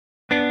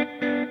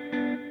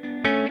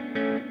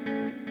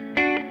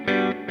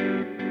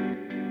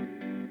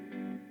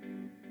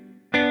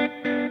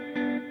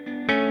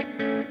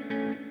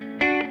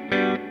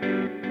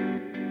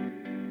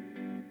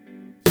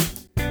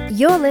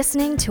You're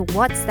listening to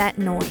What's That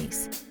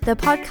Noise, the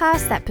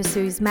podcast that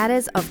pursues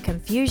matters of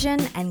confusion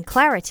and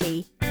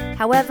clarity,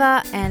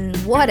 however and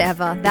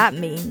whatever that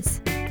means.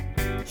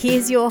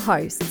 Here's your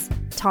hosts,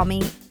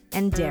 Tommy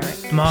and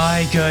Derek.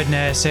 My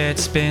goodness,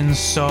 it's been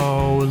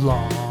so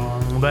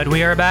long, but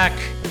we are back.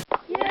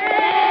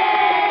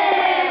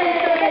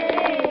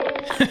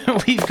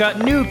 We've got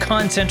new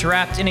content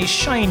wrapped in a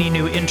shiny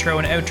new intro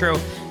and outro.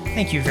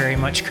 Thank you very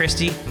much,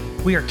 Christy.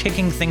 We are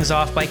kicking things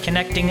off by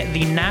connecting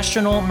the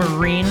National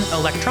Marine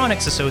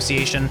Electronics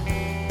Association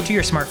to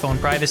your smartphone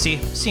privacy.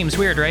 Seems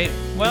weird, right?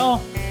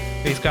 Well,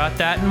 we've got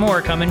that and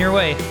more coming your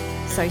way.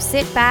 So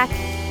sit back,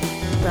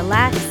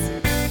 relax,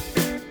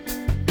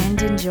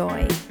 and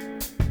enjoy.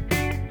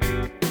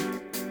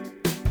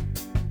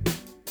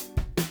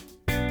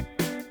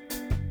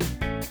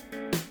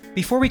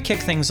 Before we kick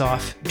things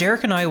off,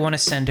 Derek and I want to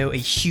send out a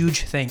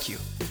huge thank you.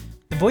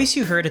 The voice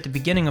you heard at the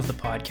beginning of the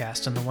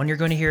podcast and the one you're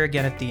going to hear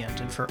again at the end,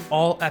 and for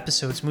all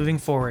episodes moving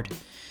forward,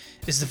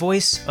 is the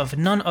voice of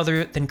none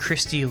other than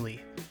Christy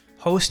Lee,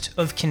 host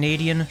of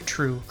Canadian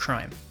True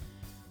Crime.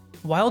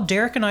 While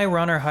Derek and I were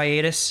on our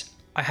hiatus,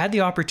 I had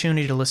the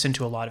opportunity to listen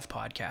to a lot of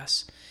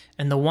podcasts,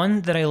 and the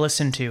one that I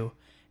listened to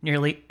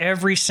nearly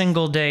every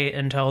single day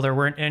until there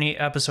weren't any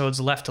episodes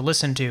left to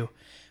listen to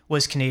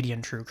was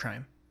Canadian True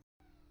Crime.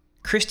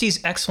 Christy's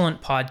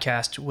excellent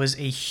podcast was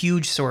a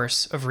huge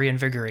source of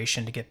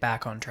reinvigoration to get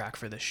back on track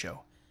for this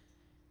show.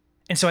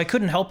 And so I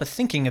couldn't help but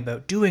thinking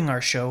about doing our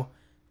show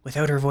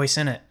without her voice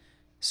in it.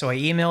 So I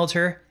emailed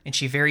her and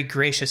she very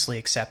graciously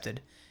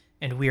accepted.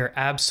 And we are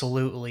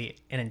absolutely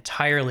and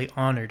entirely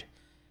honored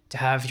to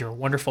have your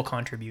wonderful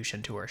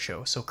contribution to our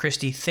show. So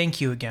Christy, thank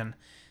you again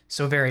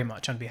so very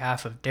much on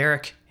behalf of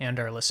Derek and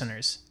our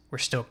listeners. We're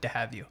stoked to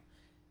have you.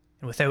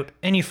 And without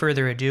any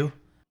further ado,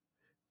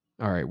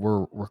 all right,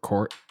 we're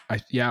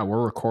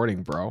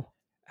recording, bro.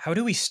 How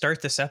do we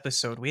start this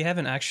episode? We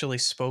haven't actually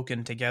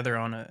spoken together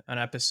on an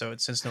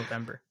episode since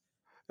November.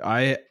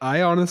 I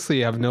honestly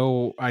have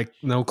no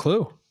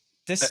clue.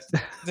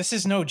 This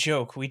is no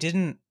joke. We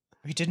didn't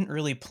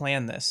really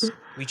plan this.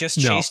 We just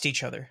chased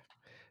each other.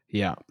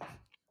 Yeah.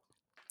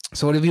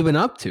 So what have you been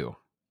up to?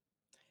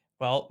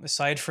 Well,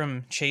 aside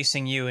from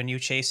chasing you and you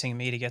chasing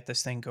me to get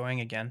this thing going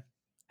again,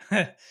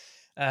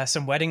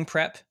 some wedding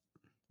prep.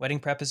 Wedding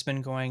prep has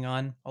been going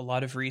on, a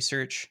lot of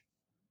research,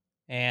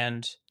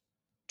 and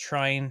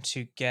trying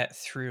to get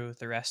through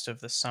the rest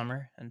of the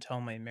summer until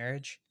my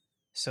marriage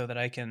so that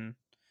I can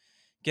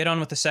get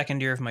on with the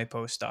second year of my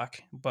postdoc.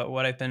 But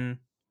what I've been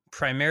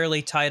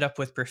primarily tied up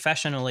with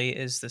professionally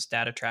is this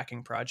data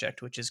tracking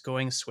project, which is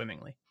going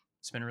swimmingly.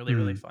 It's been really,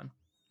 really fun.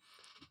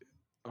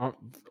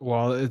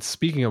 Well, it's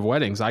speaking of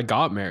weddings, I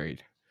got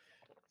married.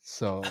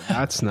 So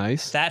that's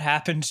nice. That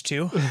happened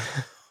too.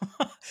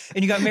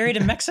 And you got married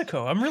in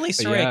Mexico. I'm really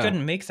sorry I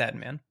couldn't make that,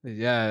 man.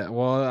 Yeah,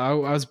 well, I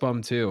was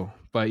bummed too.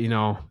 But,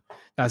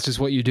 that's just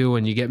what you do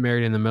when you get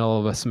married in the middle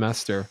of a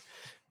semester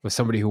with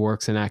somebody who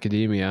works in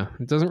academia.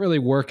 It doesn't really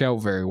work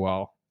out very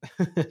well.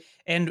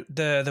 And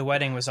the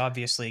wedding was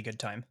obviously a good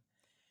time.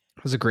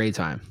 It was a great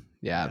time.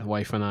 Yeah,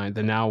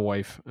 the now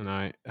wife and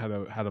I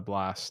had a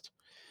blast.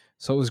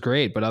 So it was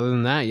great. But other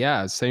than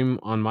that, same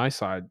on my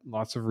side.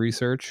 Lots of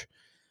research,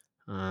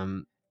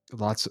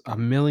 a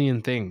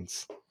million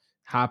things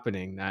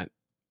happening that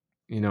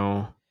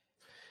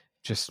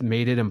just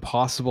made it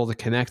impossible to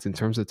connect in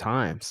terms of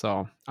time.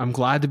 So I'm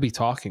glad to be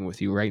talking with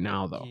you right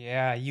now, though.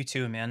 Yeah, you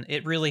too, man.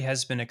 It really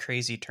has been a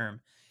crazy term.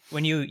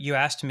 When you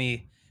asked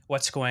me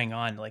what's going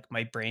on, like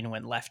my brain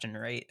went left and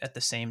right at the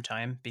same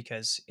time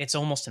because it's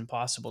almost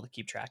impossible to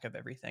keep track of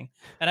everything.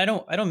 And I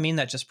don't mean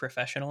that just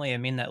professionally. I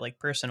mean that like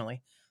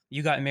personally.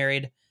 You got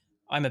married.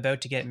 I'm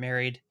about to get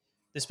married.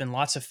 There's been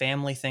lots of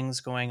family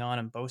things going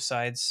on both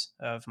sides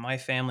of my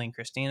family and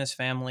Christina's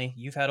family.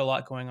 You've had a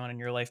lot going on in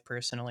your life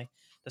personally.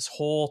 This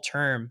whole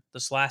term,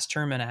 this last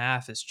term and a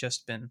half has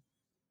just been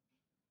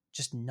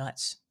just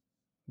nuts.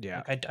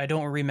 Yeah. Like I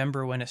don't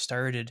remember when it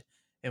started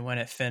and when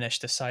it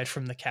finished, aside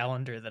from the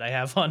calendar that I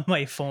have on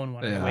my phone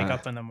when I wake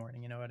up in the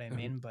morning. You know what I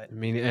mean? But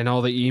and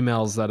all the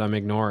emails that I'm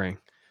ignoring.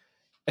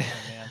 Oh,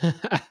 man.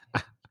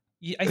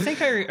 I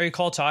think I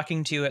recall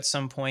talking to you at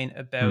some point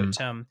about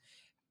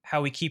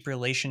how we keep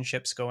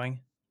relationships going.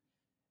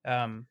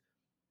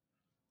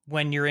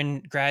 When you're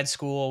in grad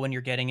school, when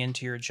you're getting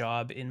into your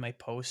job, in my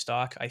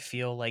postdoc, I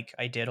feel like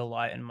I did a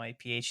lot in my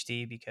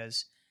PhD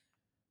because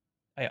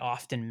I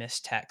often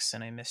missed texts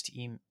and I missed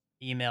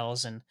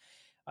emails, and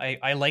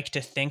I like to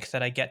think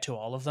that I get to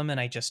all of them and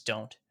I just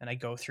don't. And I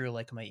go through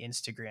like my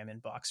Instagram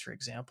inbox, for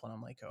example, and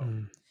I'm like,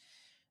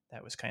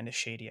 that was kind of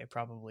shady. I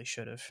probably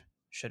should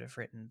have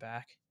written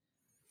back.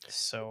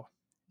 So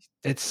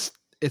it's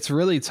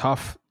really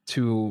tough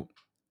to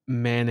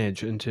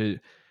manage and to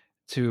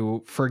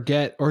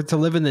forget or to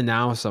live in the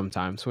now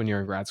sometimes when you're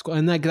in grad school.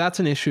 And that's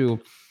an issue,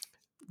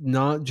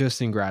 not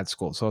just in grad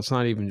school. So it's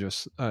not even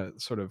just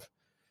sort of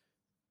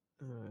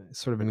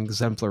an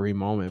exemplary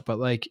moment, but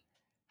like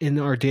in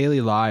our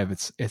daily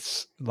lives,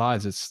 it's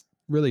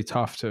really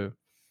tough to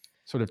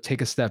sort of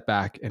take a step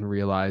back and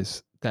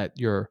realize that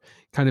you're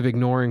kind of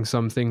ignoring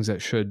some things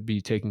that should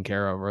be taken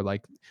care of, or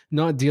like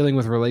not dealing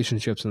with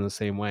relationships in the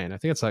same way. And I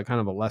think it's like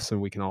kind of a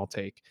lesson we can all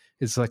take.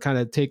 It's like kind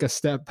of take a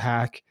step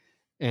back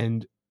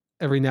and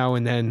every now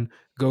and then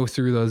go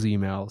through those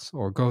emails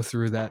or go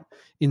through that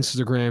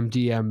Instagram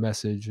DM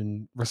message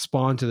and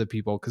respond to the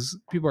people, because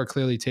people are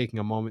clearly taking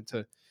a moment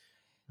to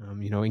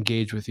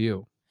engage with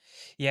you.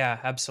 Yeah,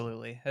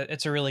 absolutely.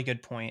 It's a really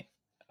good point.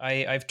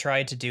 I've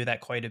tried to do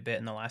that quite a bit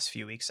in the last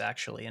few weeks,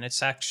 actually, and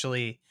it's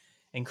actually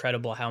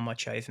incredible how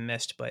much I've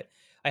missed, but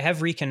I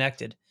have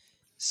reconnected.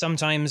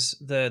 Sometimes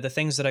the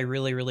things that I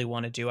really, really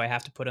want to do, I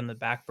have to put on the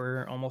back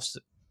burner almost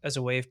as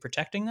a way of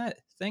protecting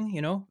that thing,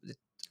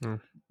 Mm.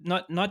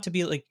 Not to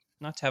be like,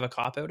 not to have a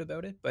cop out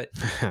about it, but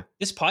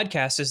this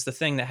podcast is the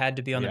thing that had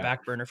to be on the Yeah.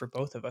 back burner for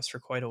both of us for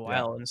quite a Yeah.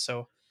 while. And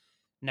so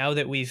now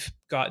that we've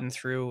gotten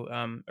through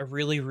a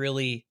really,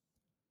 really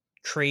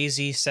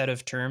crazy set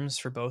of terms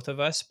for both of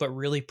us, but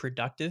really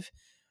productive,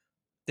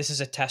 this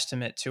is a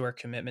testament to our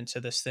commitment to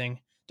this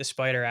thing,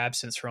 despite our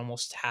absence for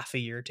almost half a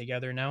year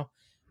together now.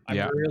 I'm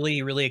Yeah.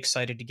 really, really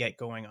excited to get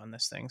going on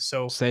this thing.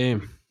 So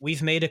Same.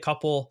 we've made a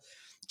couple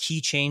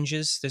key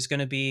changes. There's going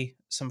to be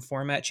some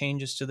format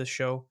changes to the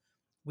show.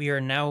 We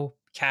are now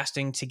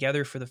casting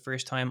together for the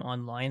first time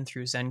online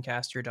through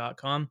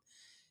Zencastr.com.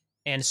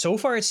 And so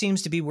far, it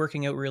seems to be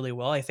working out really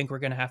well. I think we're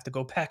going to have to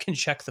go back and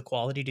check the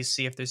quality to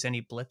see if there's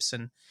any blips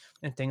and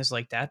things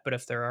like that. But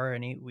if there are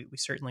any, we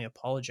certainly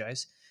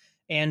apologize.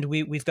 And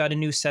we've got a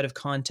new set of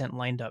content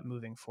lined up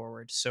moving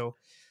forward. So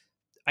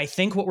I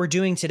think what we're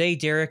doing today,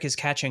 Derek, is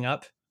catching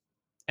up.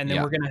 And then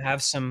Yeah. we're going to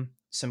have some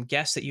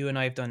guests that you and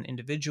I have done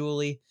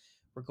individually.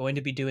 We're going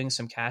to be doing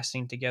some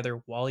casting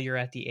together while you're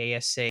at the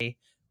ASA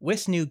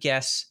with new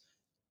guests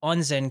on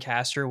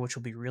Zencastr, which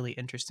will be really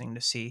interesting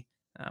to see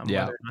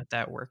whether or not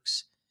that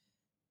works.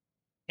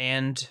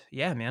 And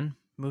yeah, man,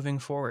 moving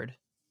forward.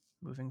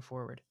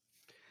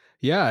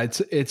 Yeah,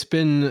 it's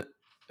been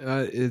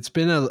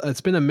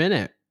a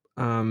minute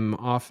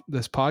off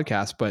this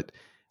podcast, but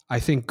I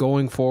think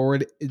going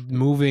forward,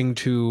 moving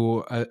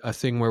to a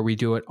thing where we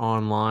do it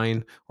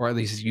online, or at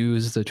least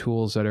use the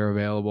tools that are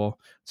available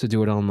to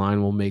do it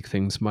online, will make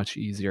things much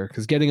easier,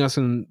 because getting us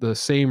in the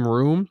same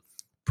room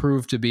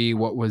proved to be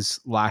what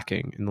was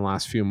lacking in the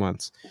last few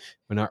months,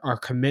 when our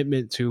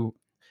commitment to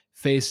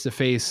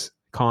face-to-face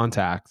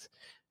contact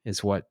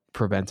is what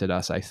prevented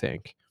us, I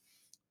think.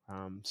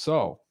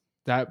 So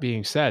that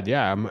being said,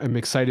 yeah, I'm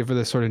excited for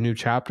this sort of new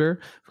chapter.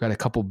 We've got a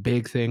couple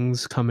big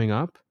things coming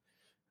up,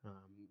 a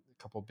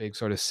couple big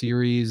sort of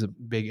series,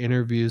 big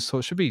interviews. So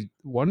it should be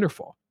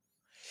wonderful.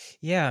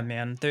 Yeah,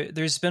 man.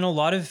 There's been a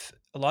lot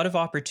of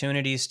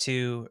opportunities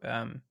to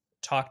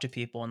talk to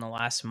people in the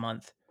last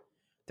month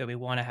that we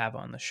want to have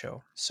on the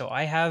show. So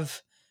I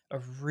have a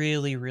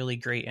really, really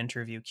great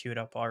interview queued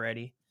up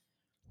already.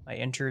 I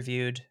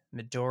interviewed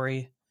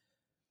Midori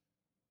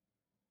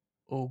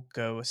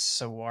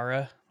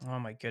Ogasawara. Oh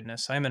my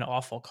goodness, I'm an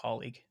awful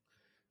colleague.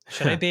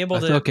 Should I be able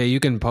That's to? okay. You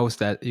can post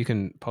that.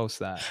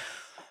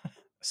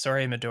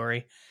 Sorry,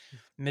 Midori.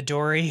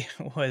 Midori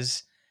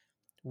was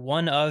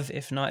one of,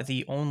 if not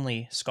the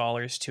only,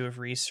 scholars to have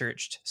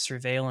researched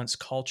surveillance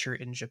culture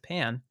in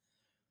Japan,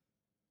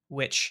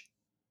 which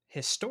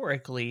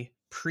historically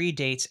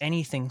predates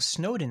anything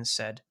Snowden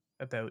said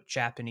about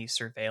Japanese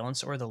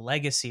surveillance or the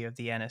legacy of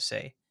the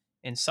NSA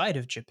inside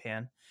of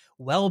Japan,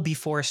 well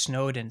before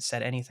Snowden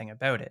said anything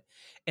about it.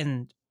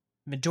 And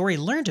Midori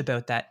learned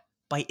about that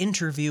by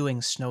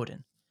interviewing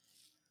Snowden.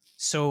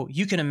 So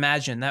you can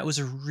imagine that was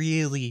a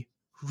really,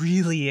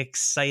 really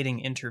exciting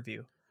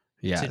interview.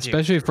 Yeah,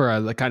 especially for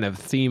the kind of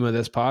theme of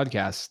this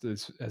podcast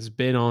has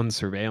been on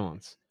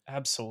surveillance.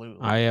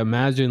 Absolutely. I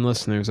imagine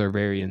listeners are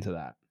very into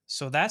that.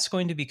 So that's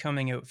going to be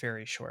coming out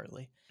very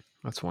shortly.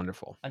 That's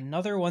wonderful.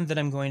 Another one that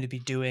I'm going to be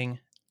doing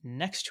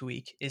next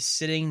week is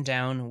sitting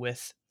down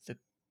with the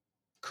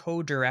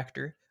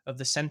co-director of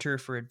the Center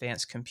for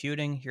Advanced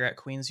Computing here at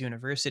Queen's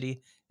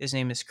University. His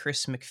name is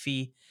Chris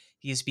McPhee.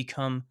 He has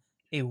become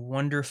a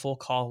wonderful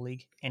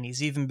colleague, and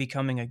he's even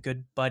becoming a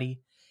good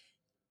buddy.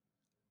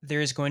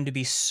 There is going to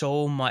be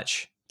so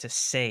much to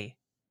say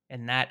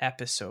in that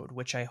episode,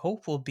 which I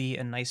hope will be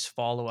a nice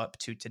follow-up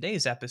to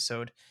today's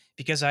episode,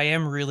 because I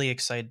am really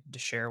excited to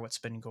share what's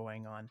been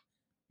going on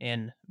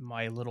in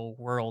my little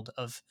world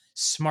of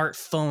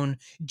smartphone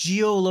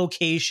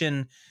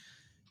geolocation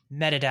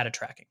metadata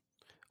tracking.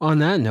 On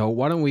that note,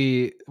 why don't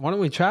we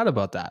chat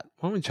about that?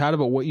 Why don't we chat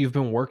about what you've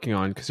been working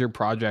on? Because your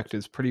project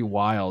is pretty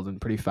wild and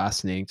pretty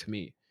fascinating to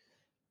me.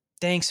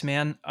 Thanks,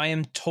 man. I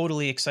am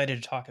totally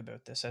excited to talk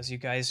about this. As you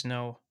guys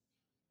know,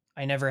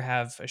 I never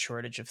have a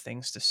shortage of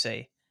things to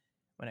say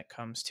when it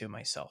comes to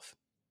myself.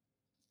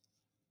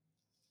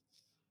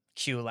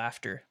 Cue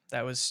laughter.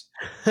 That was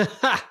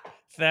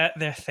that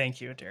there. Thank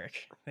you,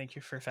 Derek. Thank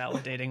you for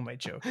validating my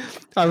joke.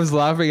 I was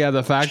laughing at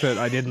the fact that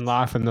I didn't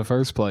laugh in the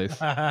first place.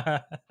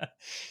 That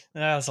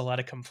was a lot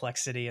of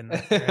complexity in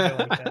that. I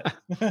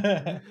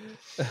like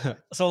that.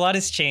 So a lot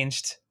has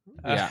changed.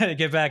 Yeah.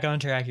 Get back on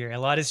track here. A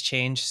lot has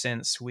changed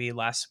since we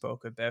last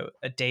spoke about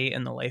a day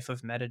in the life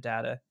of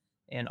metadata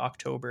in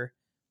October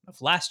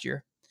of last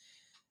year.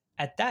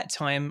 At that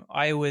time,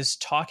 I was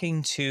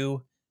talking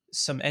to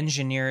some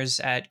engineers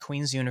at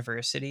Queen's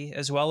University,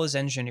 as well as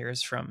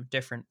engineers from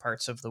different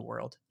parts of the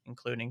world,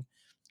 including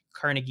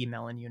Carnegie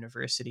Mellon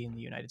University in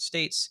the United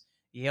States,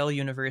 Yale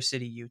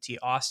University, UT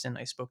Austin.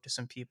 I spoke to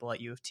some people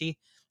at U of T,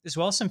 as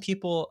well as some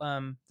people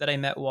that I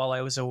met while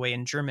I was away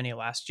in Germany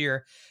last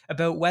year,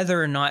 about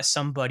whether or not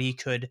somebody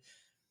could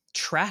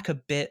track a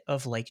bit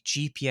of like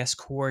GPS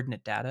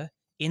coordinate data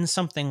in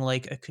something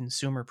like a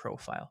consumer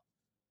profile.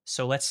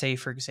 So let's say,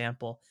 for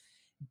example,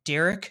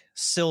 Derek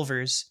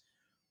Silver's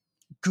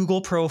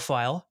Google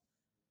profile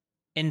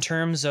in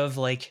terms of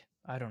like,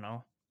 I don't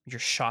know, your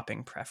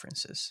shopping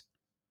preferences,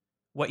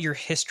 what your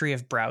history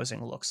of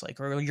browsing looks like,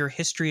 or your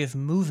history of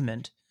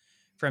movement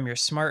from your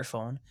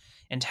smartphone,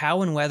 and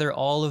how and whether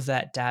all of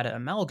that data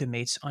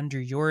amalgamates under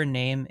your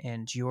name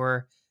and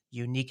your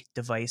unique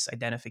device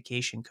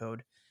identification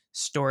code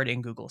stored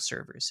in Google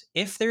servers.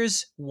 If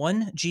there's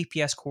one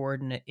GPS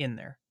coordinate in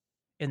there,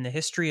 in the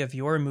history of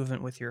your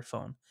movement with your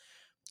phone,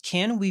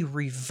 can we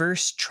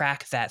reverse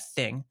track that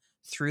thing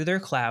through their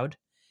cloud,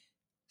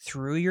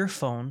 through your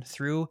phone,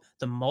 through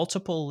the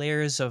multiple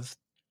layers of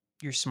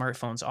your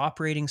smartphone's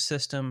operating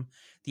system,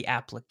 the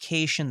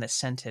application that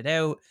sent it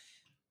out,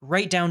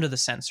 right down to the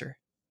sensor?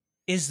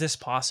 Is this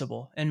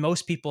possible? And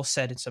most people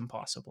said it's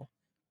impossible.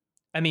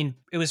 I mean,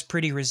 it was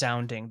pretty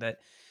resounding that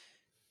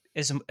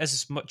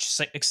as much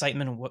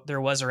excitement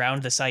there was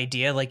around this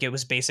idea, like it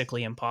was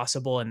basically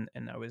impossible, and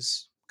I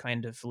was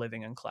kind of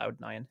living in cloud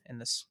nine, and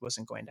this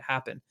wasn't going to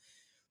happen.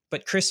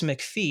 But Chris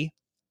McPhee,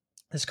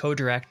 his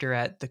co-director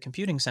at the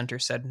computing center,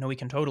 said, no, we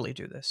can totally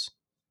do this.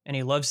 And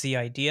he loves the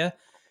idea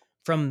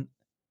from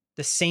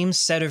the same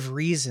set of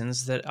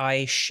reasons that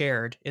I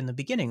shared in the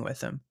beginning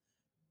with him: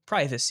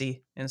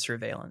 privacy and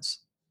surveillance.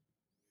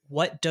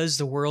 What does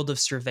the world of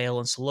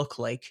surveillance look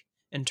like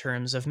in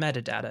terms of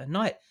metadata?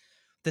 Not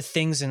the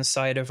things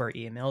inside of our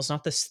emails,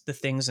 not the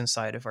things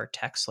inside of our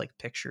text like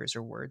pictures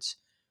or words,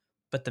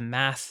 but the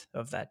math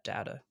of that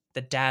data,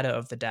 the data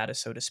of the data,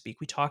 so to speak.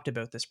 We talked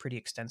about this pretty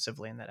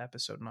extensively in that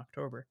episode in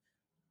October.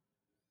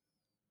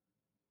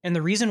 And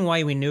the reason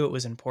why we knew it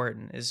was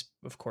important is,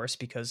 of course,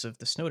 because of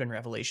the Snowden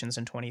revelations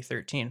in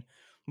 2013.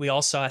 We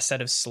all saw a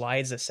set of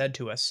slides that said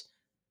to us,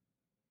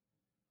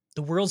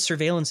 the world's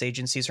surveillance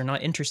agencies are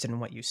not interested in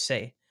what you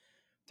say.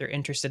 They're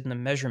interested in the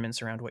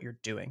measurements around what you're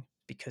doing,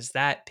 because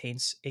that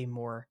paints a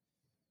more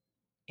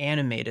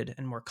animated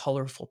and more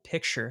colorful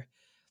picture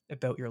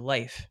about your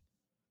life.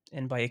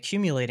 And by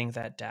accumulating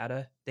that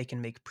data, they can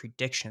make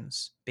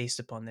predictions based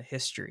upon the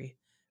history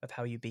of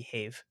how you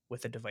behave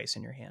with a device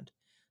in your hand.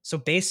 So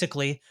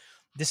basically,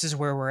 this is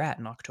where we're at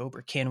in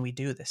October. Can we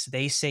do this?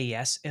 They say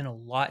yes, and a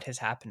lot has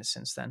happened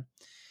since then.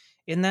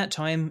 In that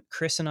time,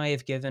 Chris and I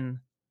have given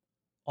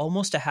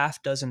almost a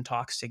half dozen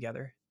talks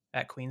together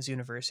at Queen's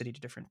University to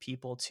different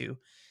people, to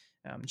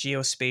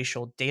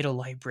geospatial data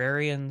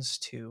librarians,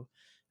 to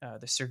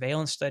the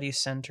Surveillance Studies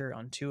Center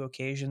on 2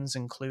 occasions,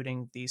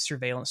 including the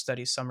Surveillance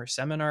Studies Summer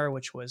Seminar,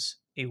 which was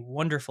a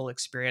wonderful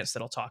experience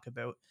that I'll talk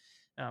about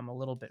a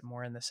little bit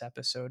more in this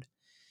episode.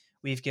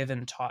 We've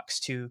given talks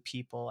to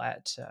people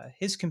at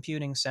his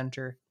computing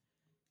center.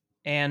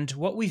 And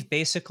what we've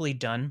basically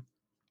done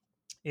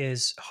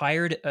is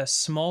hired a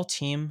small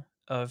team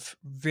of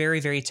very,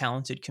 very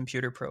talented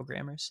computer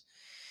programmers.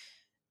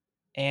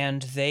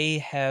 And they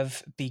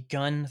have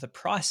begun the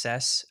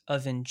process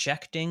of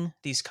injecting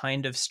these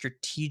kind of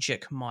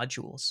strategic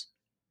modules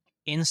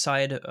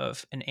inside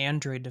of an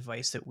Android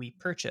device that we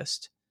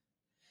purchased.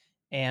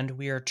 And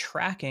we are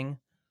tracking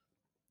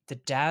the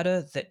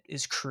data that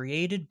is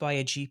created by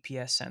a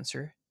GPS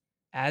sensor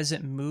as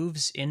it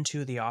moves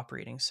into the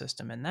operating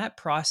system. And that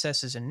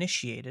process is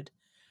initiated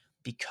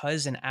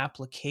because an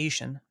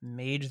application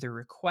made the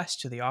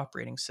request to the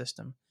operating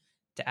system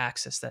to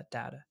access that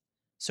data.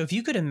 So if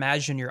you could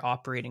imagine your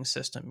operating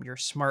system, your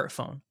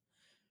smartphone,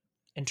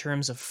 in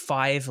terms of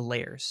 5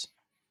 layers,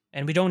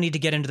 and we don't need to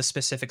get into the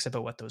specifics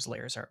about what those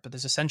layers are, but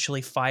there's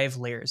essentially 5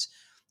 layers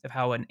of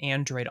how an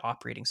Android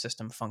operating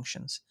system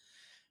functions.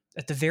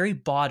 At the very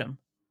bottom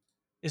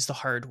is the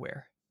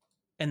hardware.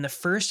 And the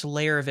first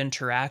layer of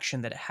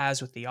interaction that it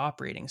has with the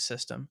operating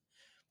system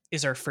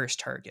is our first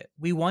target.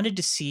 We wanted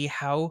to see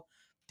how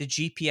the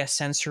GPS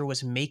sensor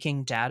was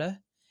making data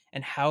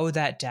and how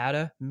that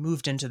data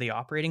moved into the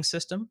operating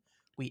system.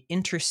 We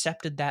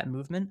intercepted that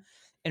movement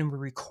and we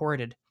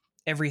recorded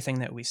everything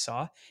that we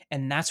saw.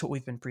 And that's what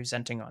we've been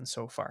presenting on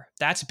so far.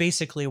 That's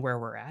basically where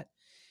we're at.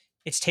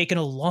 It's taken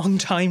a long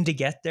time to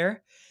get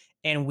there,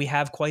 and we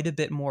have quite a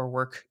bit more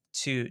work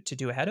to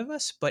do ahead of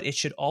us, but it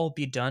should all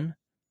be done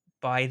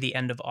by the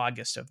end of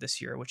August of this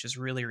year, which is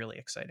really, really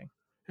exciting.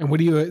 And what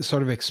do you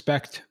sort of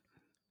expect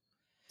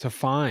to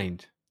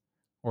find,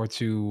 or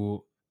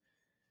to,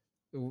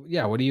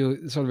 what do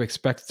you sort of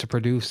expect to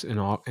produce in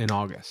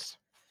August?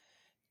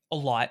 A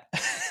lot.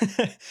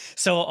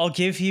 So I'll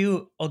give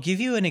you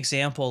an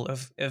example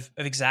of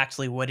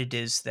exactly what it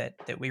is that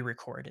we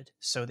recorded,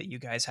 so that you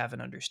guys have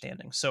an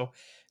understanding. So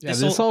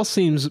this all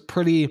seems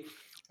pretty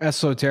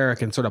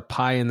esoteric and sort of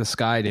pie in the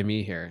sky to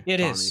me here. It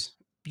Tommy. Is.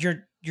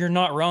 You're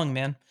not wrong,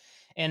 man.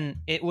 And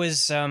it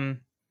was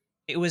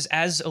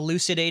as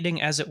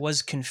elucidating as it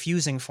was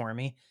confusing for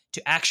me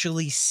to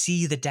actually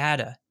see the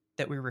data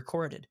that we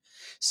recorded.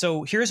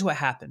 So here's what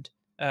happened.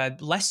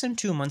 Less than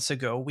 2 months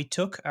ago, we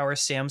took our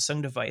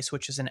Samsung device,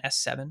 which is an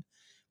S7,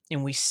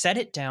 and we set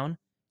it down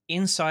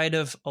inside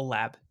of a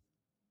lab,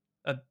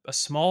 a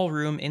small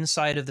room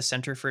inside of the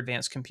Center for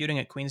Advanced Computing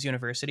at Queen's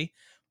University.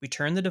 We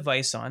turned the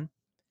device on,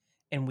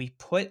 and we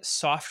put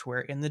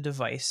software in the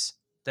device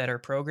that our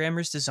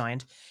programmers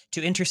designed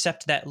to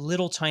intercept that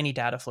little tiny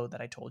data flow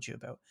that I told you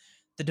about.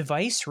 The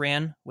device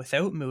ran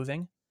without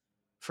moving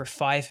for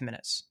 5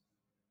 minutes.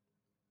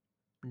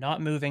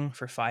 Not moving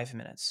for 5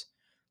 minutes.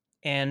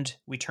 And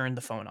we turned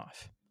the phone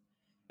off.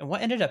 And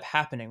what ended up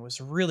happening was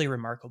really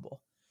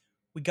remarkable.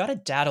 We got a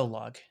data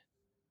log.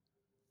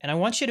 And I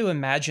want you to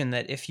imagine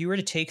that if you were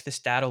to take this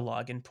data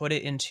log and put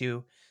it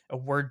into a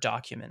Word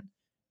document,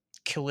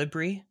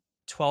 Calibri,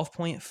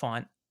 12-point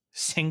font,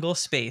 single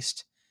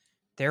spaced,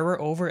 there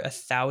were over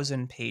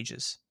 1,000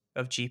 pages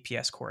of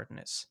GPS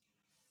coordinates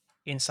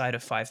inside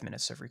of 5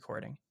 minutes of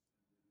recording.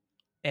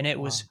 And it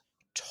was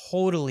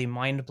totally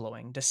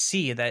mind-blowing to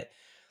see that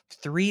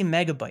 3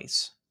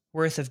 megabytes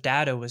worth of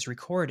data was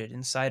recorded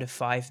inside of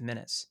 5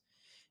 minutes.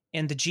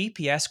 And the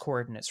GPS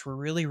coordinates were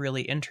really,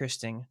 really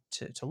interesting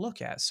to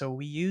look at. So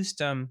we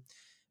used a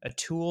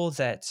tool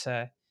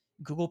that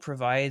Google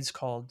provides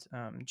called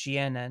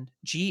GNSS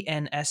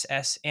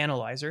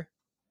Analyzer.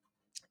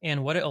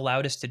 And what it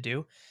allowed us to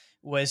do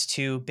was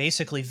to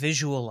basically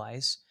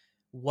visualize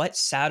what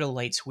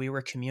satellites we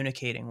were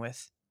communicating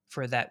with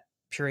for that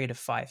period of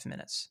 5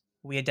 minutes.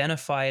 We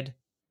identified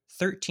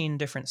 13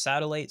 different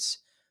satellites,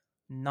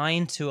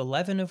 9 to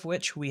 11 of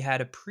which we had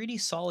a pretty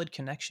solid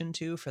connection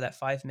to for that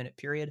 5-minute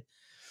period.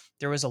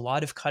 There was a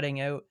lot of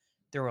cutting out.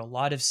 There were a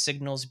lot of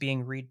signals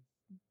being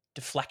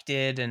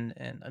deflected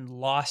and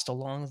lost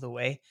along the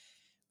way,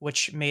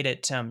 which made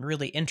it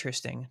really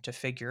interesting to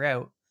figure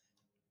out.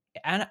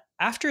 And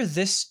after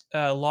this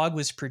log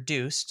was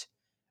produced,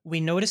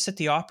 we noticed that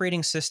the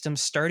operating system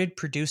started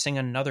producing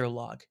another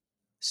log.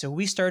 So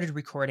we started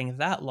recording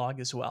that log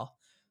as well.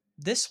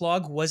 This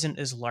log wasn't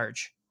as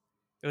large.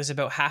 It was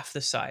about half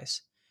the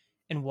size.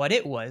 And what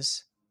it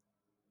was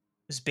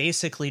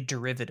basically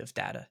derivative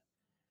data.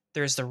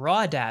 There's the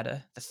raw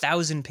data, the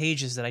 1,000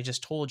 pages that I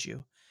just told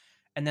you.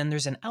 And then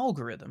there's an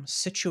algorithm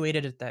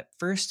situated at that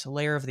first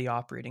layer of the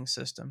operating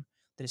system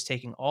that is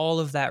taking all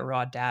of that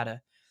raw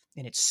data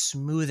and it's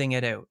smoothing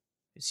it out.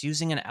 It's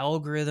using an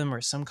algorithm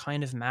or some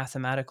kind of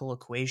mathematical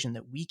equation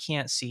that we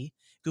can't see.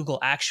 Google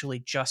actually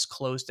just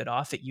closed it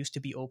off. It used to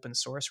be open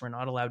source. We're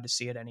not allowed to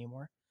see it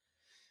anymore.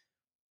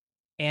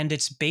 And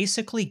it's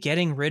basically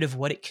getting rid of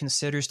what it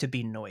considers to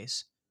be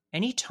noise.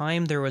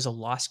 Anytime there was a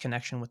lost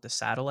connection with the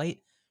satellite,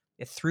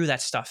 it threw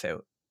that stuff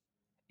out.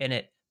 And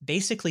it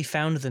basically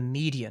found the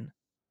median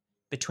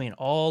between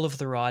all of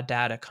the raw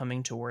data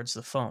coming towards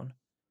the phone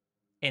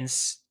and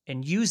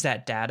use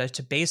that data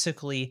to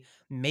basically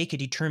make a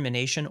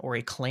determination or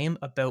a claim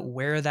about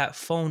where that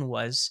phone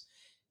was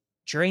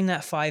during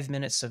that 5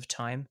 minutes of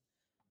time,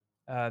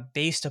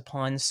 based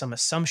upon some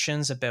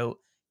assumptions about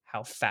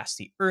how fast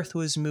the Earth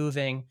was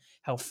moving,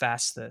 how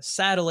fast the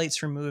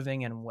satellites were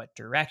moving, and what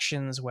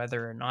directions,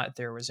 whether or not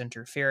there was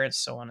interference,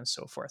 so on and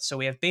so forth. So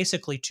we have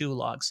basically 2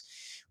 logs.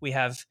 We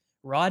have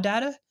raw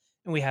data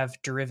and we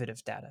have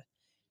derivative data.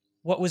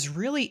 What was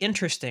really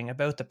interesting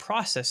about the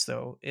process,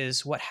 though,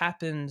 is what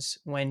happens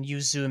when you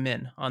zoom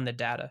in on the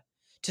data.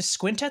 To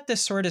squint at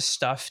this sort of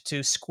stuff,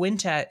 to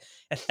squint at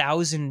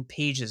 1,000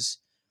 pages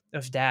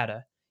of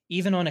data,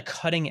 even on a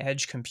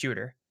cutting-edge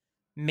computer,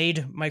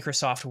 made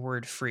Microsoft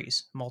Word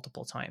freeze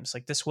multiple times.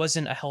 Like, this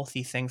wasn't a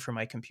healthy thing for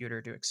my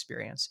computer to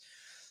experience.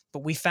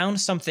 But we found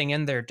something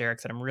in there,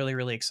 Derek, that I'm really,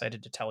 really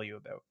excited to tell you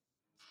about.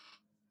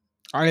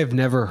 I have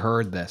never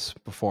heard this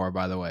before,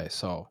 by the way,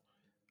 so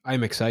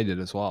I'm excited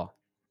as well.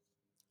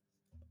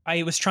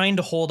 I was trying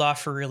to hold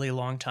off for a really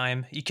long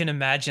time. You can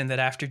imagine that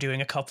after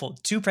doing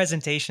 2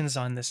 presentations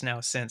on this now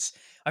since,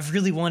 I've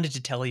really wanted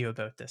to tell you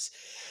about this.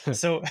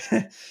 So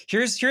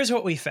here's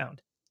what we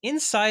found.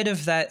 Inside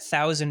of that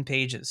 1,000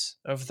 pages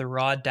of the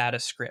raw data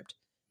script,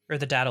 or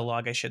the data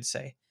log, I should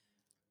say,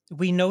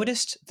 we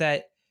noticed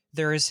that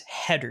there's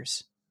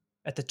headers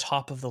at the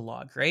top of the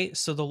log, right?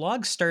 So the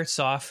log starts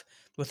off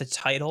with a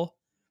title,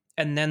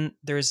 and then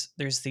there's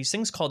these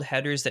things called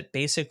headers that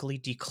basically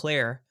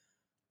declare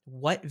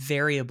what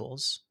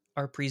variables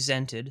are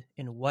presented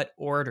in what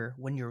order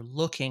when you're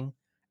looking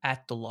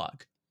at the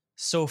log.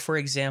 So, for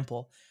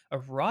example, a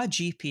raw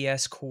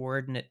GPS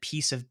coordinate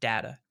piece of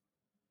data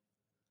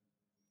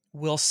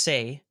will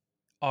say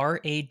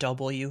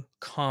RAW,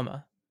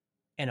 comma,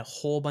 and a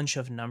whole bunch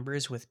of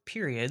numbers with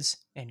periods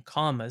and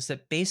commas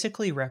that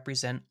basically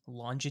represent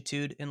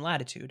longitude and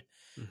latitude.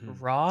 Mm-hmm.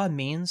 Raw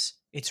means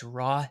it's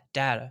raw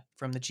data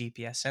from the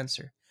GPS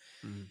sensor.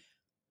 Mm-hmm.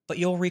 But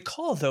you'll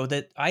recall, though,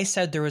 that I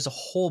said there was a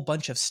whole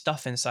bunch of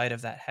stuff inside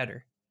of that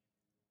header.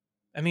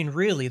 I mean,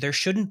 really, there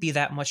shouldn't be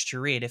that much to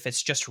read if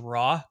it's just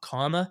raw,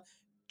 comma,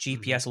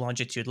 GPS,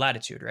 longitude,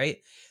 latitude, right?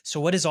 So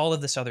what is all of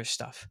this other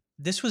stuff?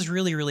 This was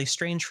really, really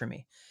strange for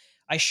me.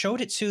 I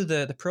showed it to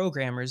the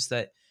programmers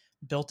that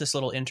built this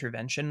little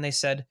intervention. And they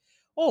said,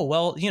 oh,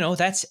 well,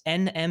 that's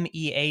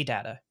NMEA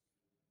data.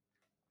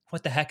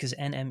 What the heck is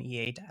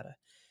NMEA data?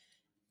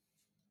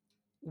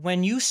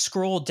 When you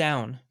scroll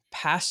down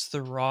past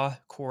the raw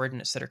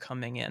coordinates that are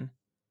coming in,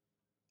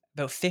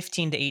 about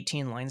 15 to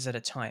 18 lines at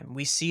a time,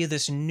 we see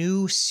this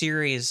new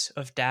series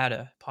of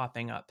data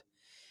popping up.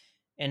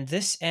 And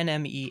this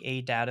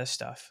NMEA data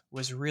stuff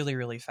was really,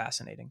 really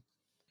fascinating.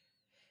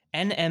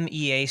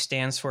 NMEA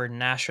stands for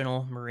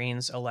National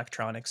Marines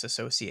Electronics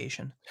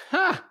Association.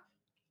 Ha!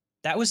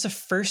 That was the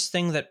first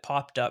thing that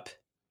popped up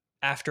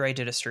after I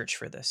did a search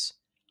for this.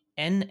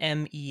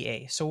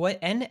 NMEA. So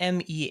what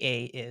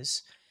NMEA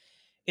is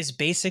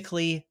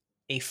basically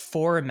a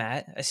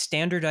format, a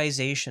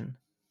standardization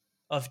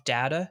of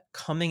data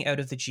coming out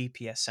of the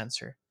GPS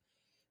sensor.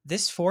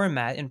 This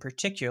format in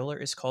particular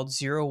is called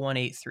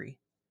 0183,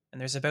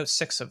 and there's about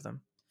 6 of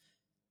them.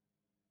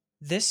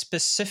 This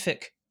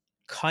specific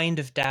kind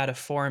of data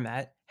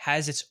format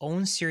has its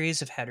own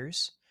series of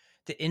headers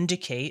that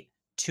indicate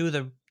to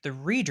the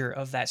reader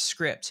of that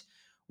script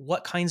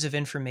what kinds of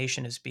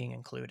information is being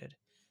included.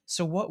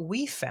 So what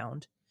we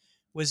found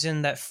was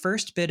in that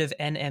first bit of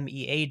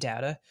NMEA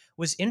data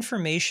was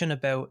information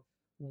about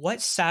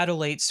what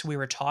satellites we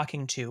were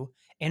talking to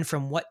and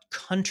from what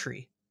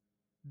country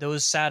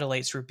those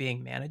satellites were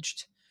being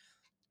managed,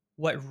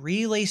 what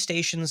relay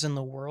stations in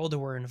the world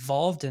were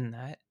involved in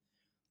that,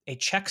 a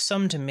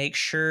checksum to make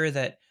sure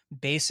that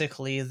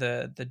basically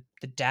the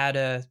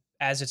data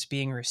as it's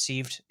being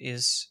received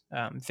is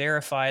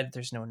verified,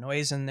 there's no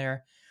noise in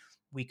there.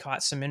 We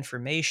caught some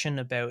information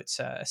about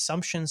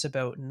assumptions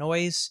about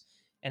noise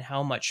and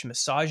how much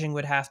massaging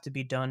would have to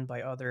be done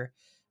by other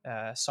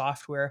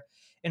software.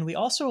 And we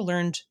also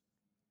learned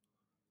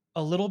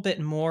a little bit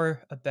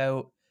more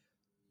about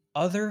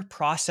other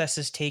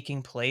processes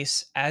taking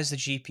place as the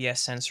GPS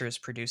sensor is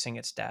producing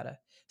its data.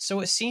 So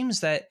it seems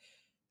that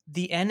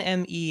the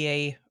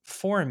NMEA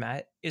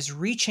format is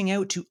reaching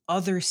out to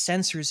other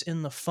sensors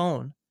in the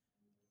phone,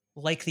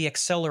 like the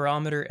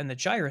accelerometer and the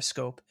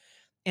gyroscope,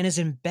 and is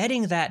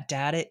embedding that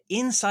data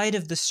inside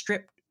of the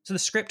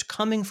script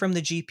coming from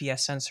the GPS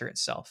sensor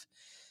itself.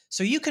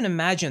 So you can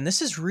imagine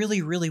this is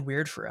really, really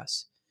weird for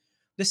us.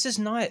 This is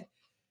not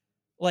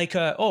like,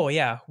 oh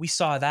yeah, we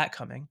saw that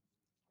coming.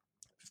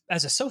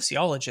 As a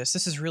sociologist,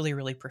 this is really,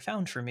 really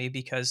profound for me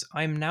because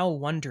I'm now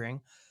wondering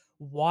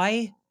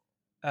why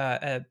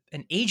an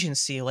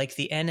agency like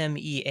the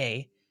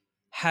NMEA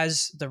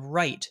has the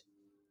right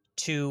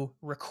to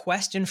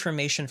request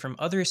information from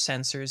other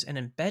sensors and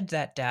embed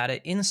that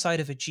data inside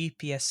of a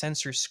GPS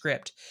sensor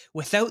script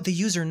without the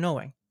user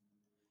knowing.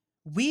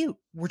 We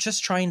were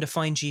just trying to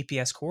find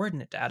GPS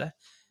coordinate data,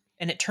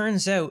 and it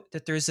turns out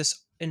that there's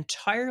this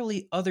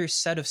entirely other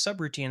set of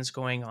subroutines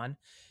going on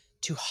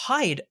to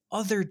hide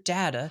other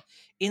data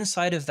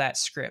inside of that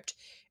script,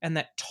 and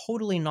that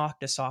totally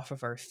knocked us off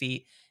of our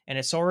feet. And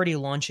it's already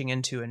launching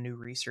into a new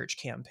research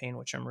campaign,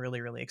 which I'm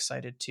really, really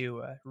excited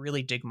to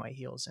really dig my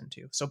heels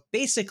into. So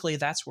basically,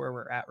 that's where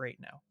we're at right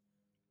now.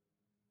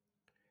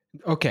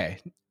 Okay,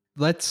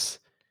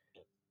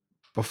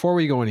 before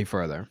we go any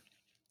further,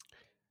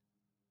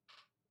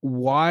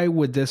 why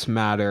would this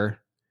matter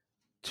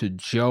to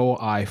Joe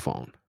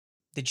iPhone?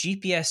 The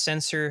GPS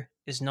sensor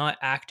is not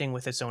acting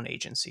with its own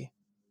agency.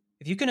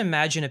 If you can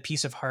imagine a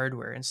piece of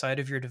hardware inside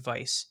of your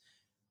device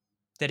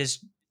that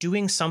is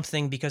doing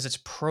something because it's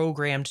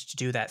programmed to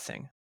do that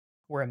thing,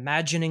 we're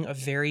imagining a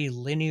very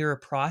linear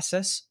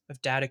process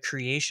of data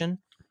creation,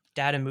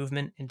 data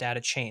movement, and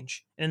data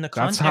change. And in the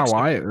context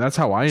that's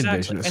how I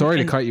envision it. Sorry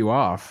to cut you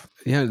off.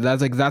 Yeah,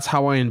 that's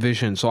how I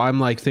envision. So I'm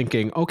like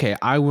thinking, okay,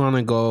 I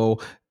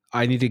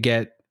need to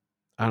get,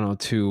 I don't know,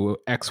 to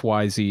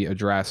XYZ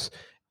address.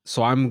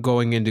 So I'm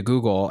going into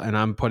Google and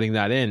I'm putting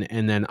that in,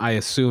 and then I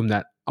assume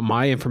that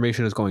my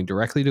information is going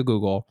directly to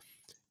Google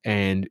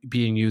and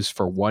being used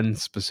for one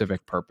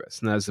specific purpose.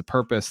 And that is the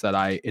purpose that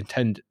I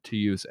intend to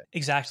use it.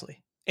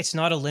 Exactly. It's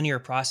not a linear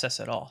process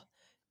at all.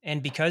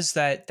 And because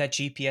that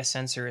GPS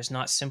sensor is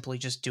not simply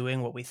just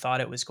doing what we thought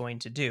it was going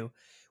to do,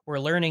 we're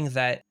learning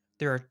that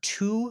there are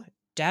 2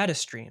 data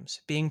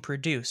streams being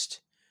produced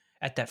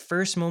at that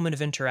first moment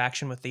of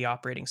interaction with the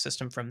operating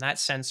system from that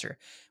sensor.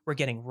 We're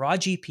getting raw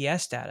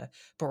GPS data,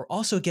 but we're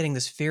also getting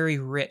this very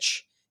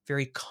rich,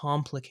 very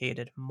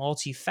complicated,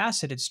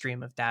 multifaceted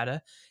stream of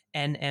data,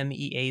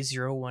 NMEA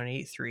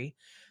 0183,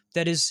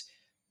 that has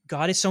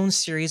got its own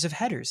series of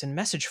headers and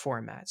message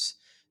formats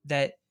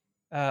that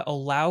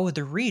allow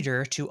the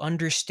reader to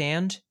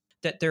understand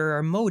that there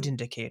are mode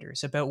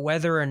indicators about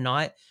whether or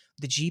not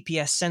the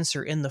GPS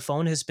sensor in the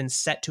phone has been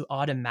set to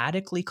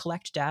automatically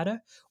collect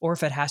data or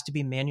if it has to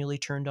be manually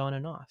turned on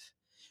and off.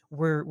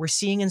 We're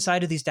seeing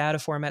inside of these data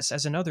formats,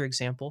 as another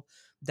example,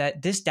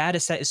 that this data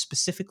set is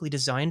specifically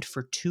designed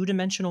for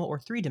 2-dimensional or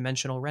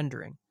 3-dimensional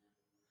rendering.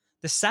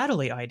 The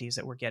satellite IDs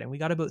that we're getting, we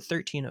got about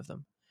 13 of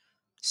them.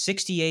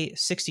 68,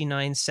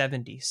 69,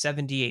 70,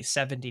 78,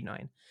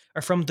 79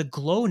 are from the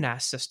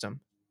GLONASS system,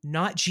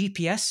 not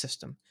GPS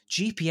system.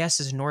 GPS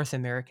is North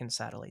American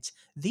satellites.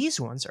 These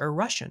ones are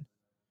Russian.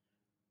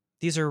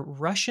 These are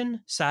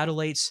Russian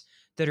satellites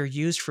that are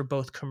used for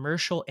both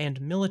commercial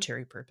and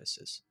military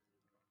purposes.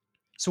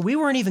 So we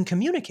weren't even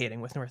communicating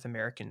with North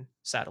American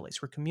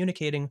satellites. We're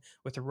communicating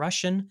with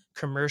Russian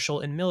commercial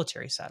and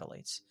military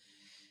satellites.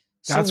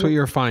 That's what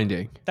you're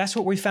finding. That's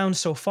what we found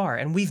so far,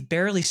 and we've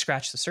barely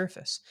scratched the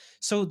surface.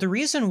 So the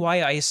reason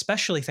why I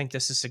especially think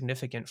this is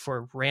significant for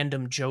a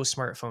random Joe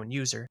smartphone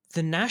user,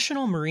 the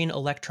National Marine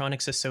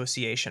Electronics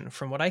Association,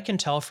 from what I can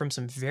tell from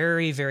some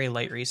very, very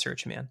light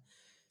research, man,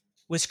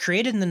 was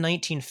created in the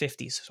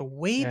 1950s, so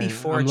way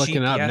before I'm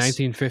looking GPS. up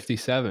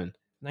 1957.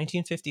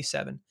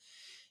 1957.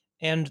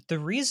 And the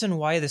reason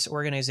why this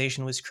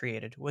organization was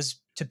created was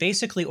to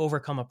basically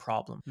overcome a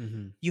problem.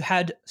 Mm-hmm. You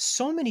had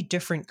so many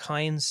different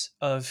kinds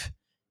of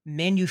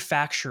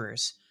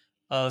manufacturers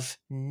of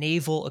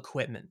naval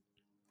equipment,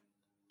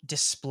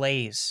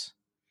 displays,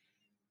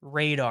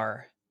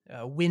 radar,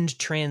 wind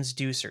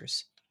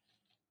transducers,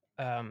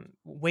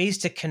 ways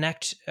to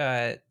connect,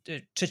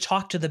 to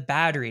talk to the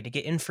battery, to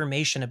get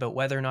information about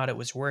whether or not it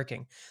was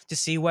working, to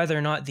see whether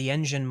or not the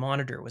engine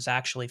monitor was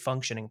actually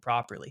functioning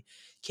properly.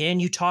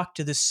 Can you talk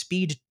to the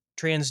speed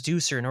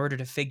transducer in order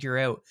to figure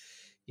out,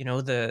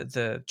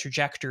 the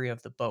trajectory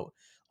of the boat?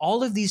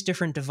 All of these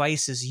different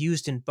devices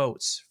used in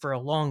boats for a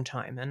long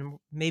time, and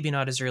maybe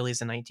not as early as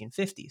the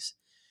 1950s,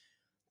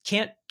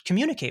 can't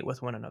communicate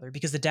with one another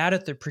because the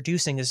data they're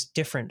producing is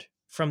different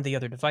from the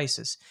other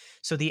devices.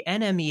 So the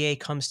NMEA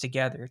comes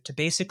together to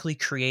basically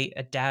create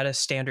a data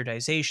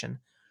standardization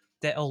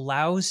that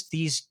allows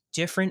these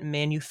different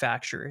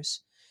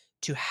manufacturers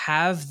to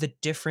have the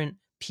different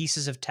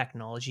pieces of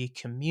technology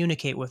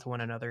communicate with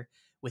one another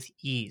with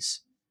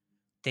ease.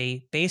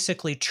 They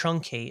basically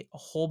truncate a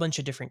whole bunch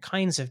of different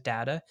kinds of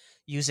data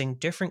using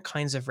different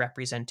kinds of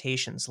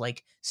representations,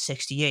 like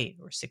 68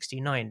 or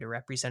 69, to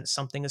represent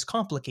something as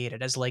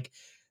complicated as like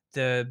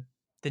the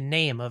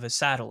name of a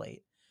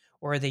satellite.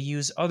 Or they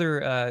use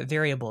other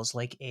variables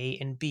like A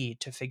and B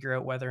to figure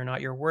out whether or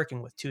not you're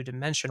working with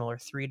 2-dimensional or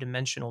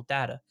 3-dimensional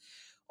data.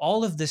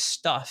 All of this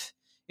stuff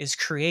is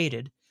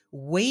created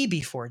way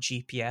before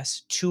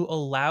GPS to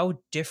allow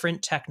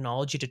different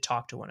technology to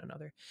talk to one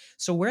another.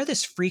 So where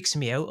this freaks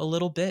me out a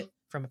little bit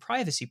from a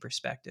privacy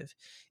perspective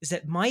is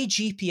that my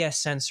GPS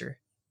sensor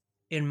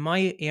in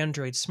my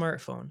Android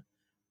smartphone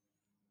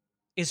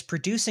is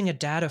producing a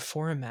data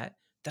format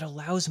that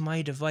allows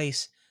my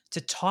device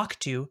to talk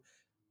to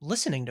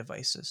listening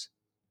devices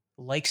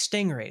like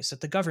Stingrays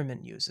that the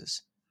government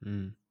uses.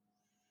 Mm.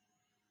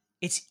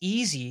 It's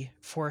easy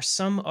for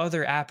some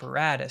other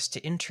apparatus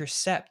to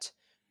intercept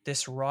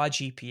this raw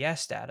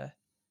GPS data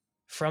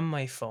from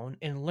my phone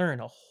and learn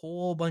a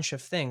whole bunch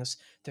of things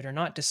that are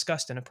not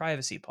discussed in a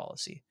privacy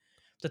policy.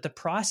 That the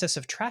process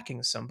of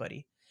tracking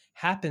somebody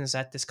happens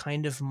at this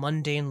kind of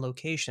mundane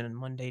location and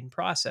mundane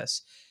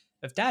process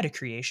of data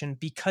creation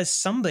because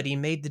somebody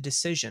made the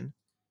decision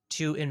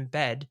to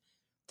embed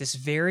this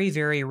very,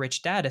 very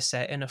rich data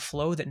set in a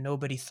flow that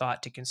nobody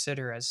thought to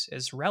consider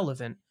as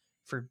relevant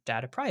for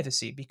data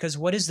privacy. Because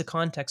what is the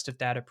context of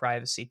data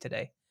privacy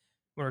today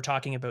when we're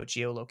talking about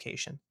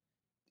geolocation?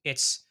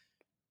 It's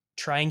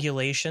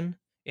triangulation,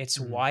 it's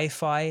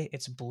Wi-Fi,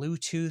 it's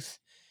Bluetooth,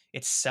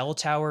 it's cell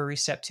tower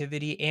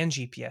receptivity, and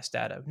GPS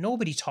data.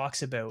 Nobody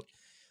talks about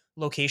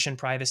location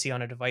privacy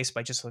on a device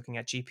by just looking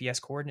at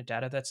GPS coordinate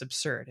data. That's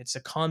absurd. It's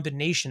a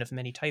combination of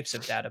many types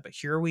of data, but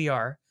here we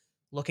are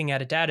looking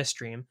at a data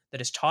stream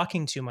that is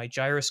talking to my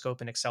gyroscope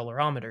and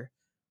accelerometer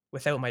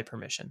without my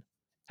permission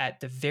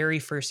at the very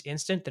first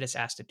instant that it's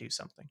asked to do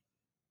something.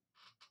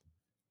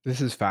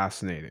 This is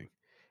fascinating.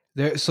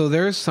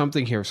 There's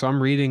something here. So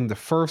I'm reading the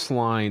first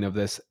line of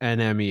this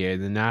NMEA,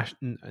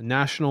 the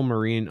National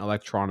Marine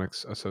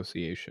Electronics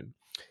Association.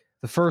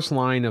 The first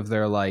line of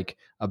their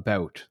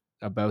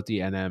about the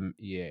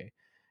NMEA.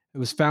 It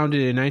was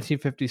founded in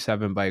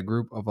 1957 by a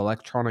group of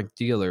electronic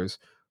dealers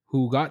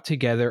who got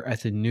together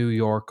at the New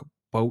York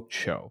Boat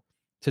Show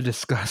to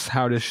discuss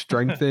how to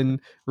strengthen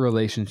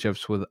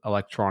relationships with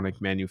electronic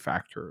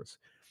manufacturers.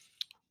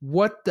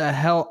 What the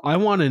hell?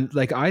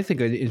 I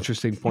think an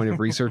interesting point of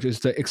research is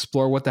to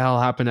explore what the hell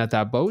happened at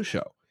that boat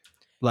show.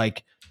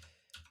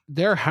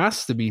 There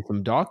has to be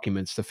some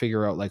documents to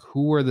figure out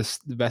who were the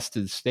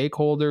vested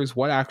stakeholders,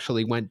 what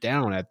actually went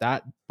down at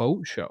that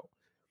boat show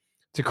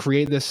to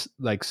create this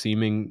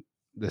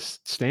this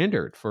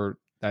standard for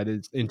that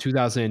is in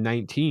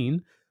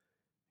 2019,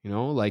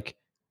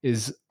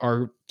 is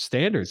our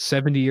standard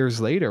 70 years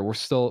later,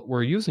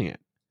 we're using it.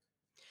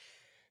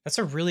 That's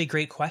a really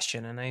great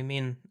question. And I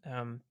mean,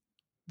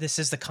 this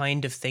is the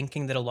kind of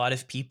thinking that a lot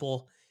of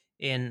people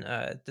in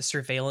the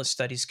surveillance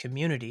studies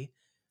community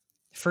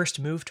first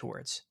move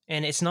towards.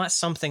 And it's not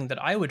something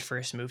that I would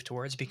first move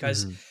towards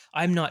because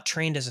I'm not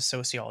trained as a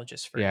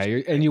sociologist first. Yeah,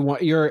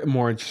 you're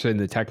more interested in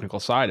the technical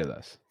side of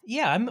this.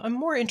 Yeah, I'm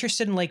more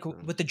interested in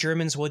what the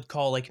Germans would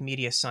call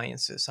media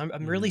sciences.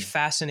 I'm really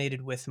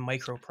fascinated with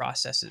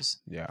microprocesses.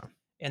 Yeah.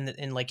 And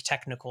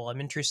technical,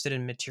 I'm interested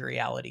in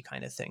materiality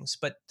kind of things.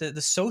 But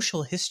the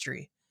social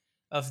history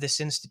of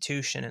this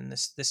institution and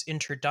this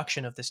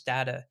introduction of this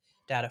data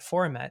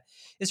format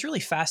is really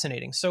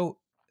fascinating. So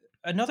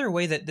another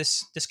way that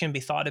this can be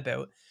thought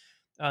about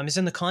is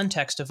in the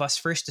context of us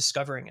first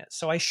discovering it.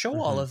 So I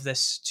show all of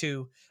this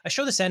I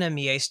show this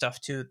NMEA stuff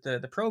to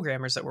the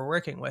programmers that we're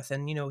working with,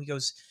 and he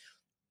goes,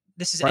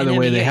 "This is." By NMEA the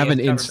way, they have of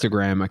an government.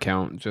 Instagram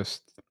account,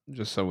 just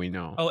so we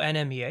know. Oh,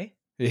 NMEA.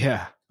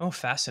 Yeah. Oh,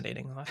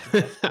 fascinating.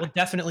 We'll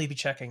definitely be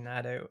checking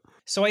that out.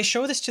 So I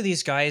show this to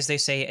these guys. They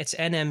say it's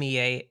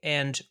NMEA,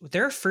 and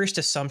their first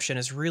assumption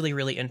is really,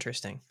 really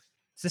interesting.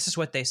 This is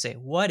what they say.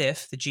 What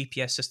if the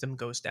GPS system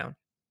goes down?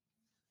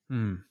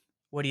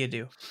 What do you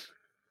do?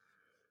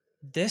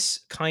 This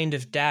kind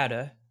of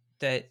data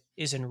that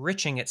is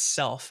enriching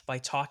itself by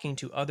talking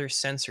to other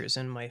sensors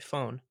in my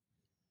phone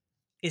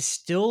is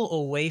still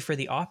a way for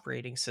the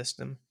operating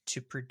system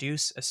to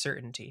produce a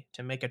certainty,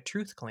 to make a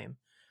truth claim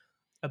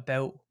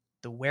about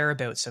the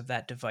whereabouts of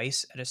that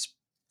device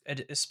at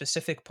a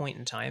specific point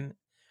in time,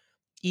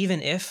 even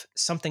if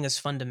something as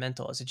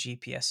fundamental as a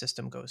GPS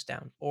system goes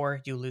down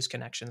or you lose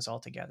connections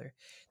altogether,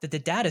 that the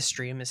data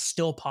stream is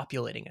still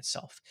populating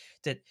itself,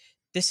 that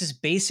this is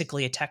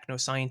basically a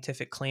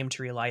techno-scientific claim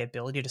to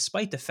reliability,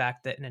 despite the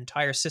fact that an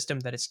entire system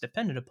that it's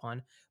dependent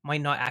upon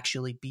might not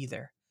actually be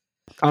there.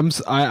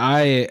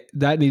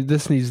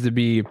 This needs to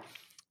be,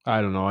 I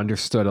don't know,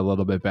 understood a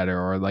little bit better,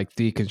 or like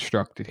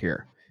deconstructed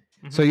here.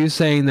 So you're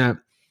saying that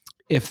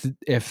if the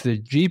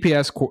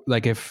GPS,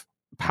 like if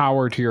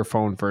power to your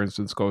phone, for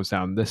instance, goes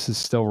down, this is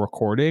still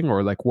recording,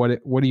 or like what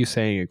are you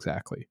saying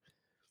exactly?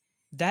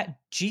 That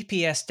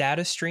GPS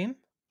data stream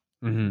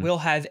will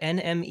have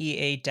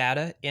NMEA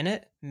data in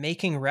it,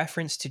 making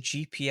reference to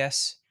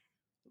GPS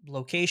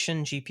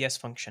location, GPS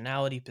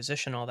functionality,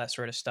 position, all that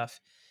sort of stuff,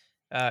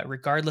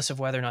 regardless of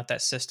whether or not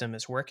that system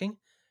is working.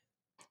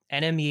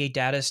 NMEA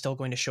data is still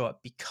going to show up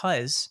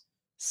because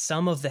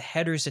some of the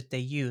headers that they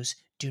use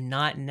do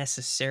not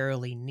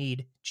necessarily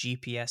need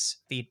GPS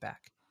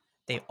feedback.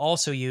 They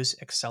also use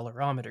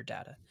accelerometer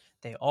data.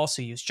 They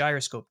also use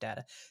gyroscope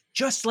data,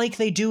 just like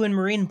they do in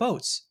marine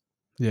boats.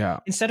 Yeah.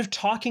 Instead of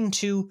talking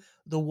to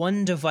the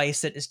one device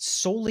that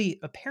is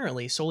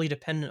apparently solely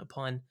dependent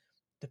upon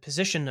the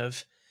position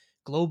of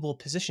global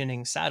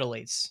positioning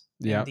satellites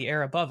in the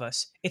air above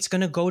us, it's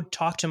going to go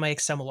talk to my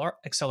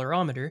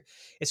accelerometer.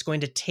 It's going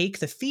to take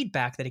the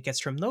feedback that it gets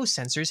from those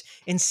sensors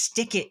and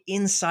stick it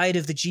inside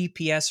of the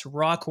GPS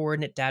raw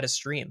coordinate data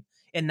stream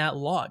in that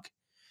log,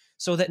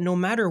 so that no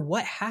matter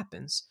what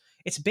happens,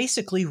 it's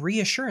basically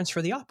reassurance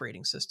for the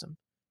operating system.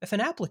 If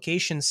an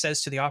application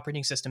says to the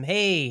operating system,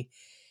 "Hey,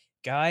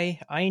 guy,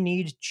 I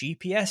need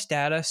GPS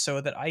data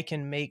so that I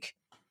can make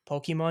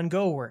Pokemon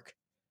Go work."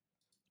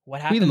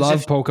 What happens? We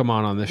love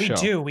Pokemon on this show.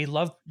 We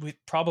do. We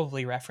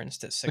probably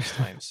referenced it 6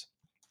 times.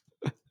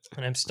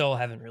 And I still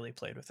haven't really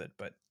played with it,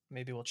 but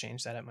maybe we'll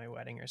change that at my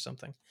wedding or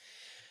something.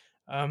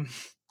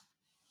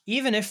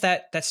 Even if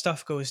that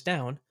stuff goes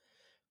down,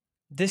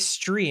 this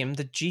stream,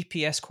 the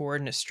GPS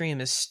coordinate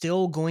stream, is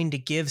still going to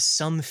give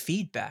some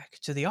feedback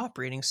to the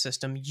operating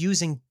system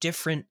using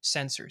different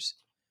sensors.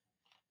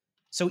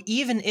 So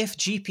even if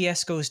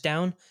GPS goes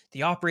down,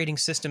 the operating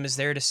system is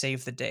there to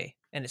save the day.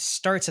 And it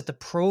starts at the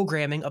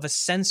programming of a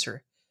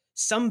sensor.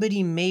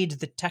 Somebody made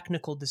the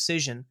technical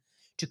decision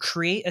to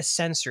create a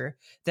sensor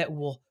that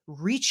will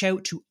reach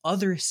out to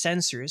other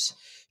sensors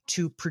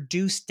to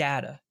produce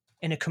data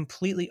in a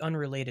completely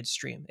unrelated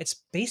stream. It's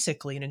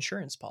basically an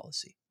insurance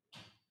policy.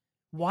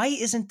 Why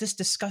isn't this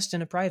discussed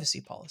in a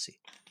privacy policy?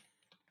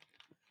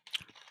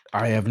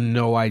 I have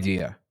no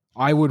idea.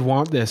 I would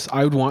want this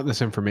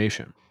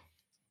information.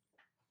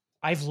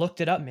 I've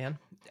looked it up, man.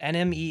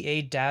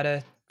 NMEA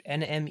data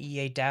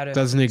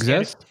doesn't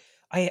exist.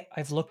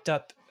 I've looked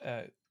up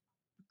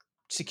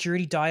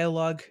security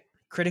dialogue,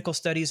 critical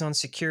studies on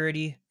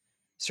security,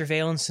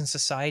 surveillance in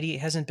society. It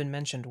hasn't been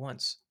mentioned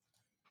once.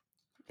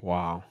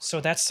 Wow.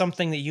 So that's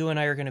something that you and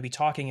I are going to be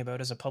talking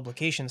about as a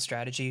publication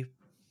strategy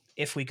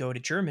if we go to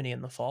Germany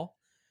in the fall.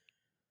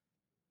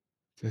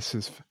 This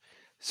is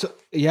so,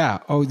 yeah.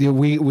 Oh,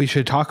 we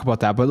should talk about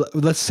that, but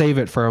let's save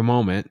it for a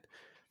moment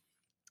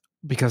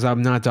because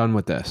I'm not done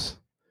with this.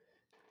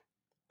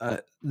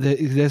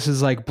 This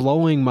is like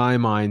blowing my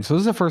mind. So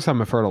this is the first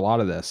time I've heard a lot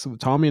of this.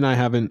 Tommy and I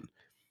haven't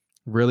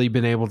really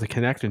been able to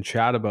connect and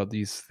chat about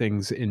these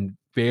things in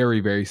very,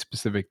 very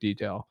specific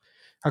detail.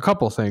 A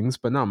couple things,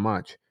 but not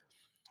much.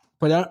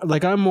 But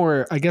I'm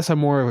more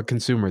of a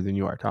consumer than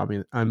you are,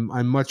 Tommy.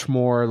 I'm much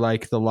more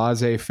like the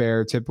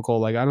laissez-faire, typical,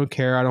 like, I don't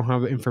care. I don't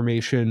have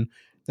information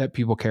that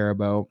people care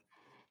about,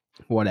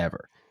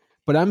 whatever.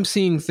 But I'm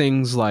seeing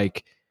things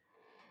like,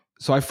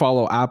 so I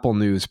follow Apple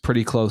News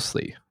pretty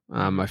closely.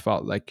 I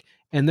felt like,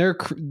 and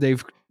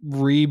they've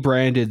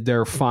rebranded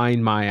their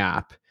Find My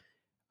app,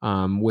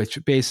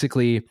 which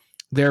basically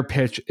their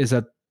pitch is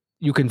that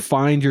you can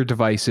find your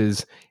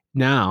devices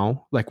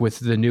now, like with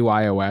the new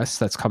iOS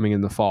that's coming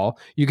in the fall,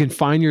 you can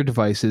find your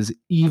devices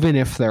even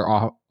if they're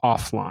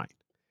offline.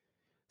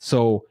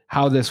 So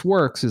how this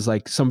works is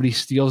like somebody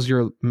steals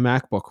your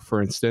MacBook,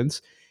 for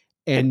instance,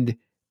 and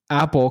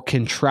Apple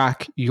can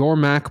track your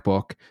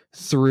MacBook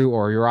through,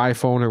 or your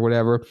iPhone or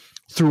whatever,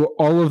 through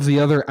all of the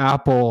other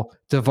Apple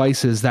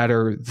devices that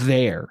are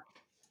there.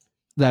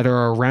 that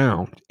are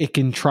around. It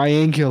can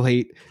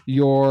triangulate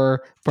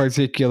your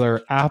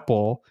particular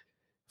Apple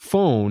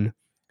phone,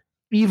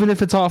 even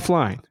if it's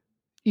offline,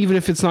 even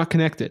if it's not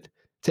connected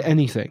to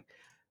anything.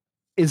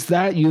 Is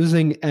that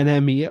using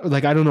NME?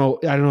 Like, I don't know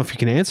if you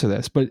can answer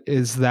this, but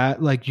is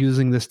that like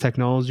using this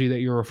technology that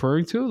you're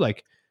referring to?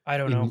 Like, I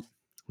don't know.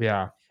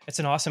 Yeah. It's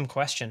an awesome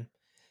question.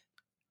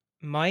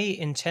 My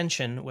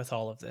intention with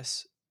all of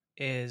this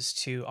is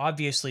to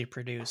obviously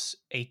produce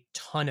a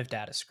ton of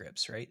data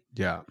scripts, right?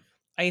 Yeah.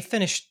 I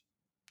finished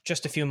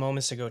just a few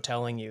moments ago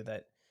telling you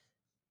that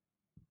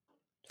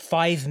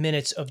 5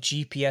 minutes of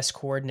GPS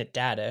coordinate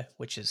data,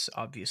 which is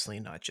obviously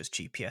not just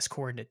GPS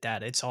coordinate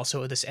data, it's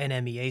also this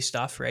NMEA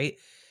stuff, right?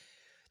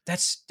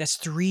 That's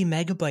 3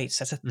 megabytes.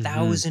 That's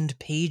 1,000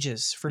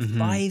 pages for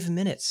 5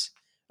 minutes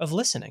of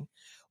listening.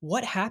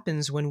 What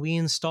happens when we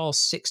install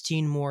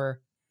 16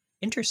 more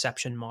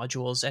interception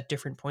modules at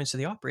different points of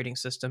the operating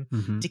system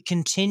to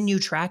continue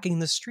tracking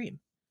the stream?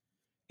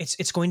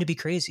 It's going to be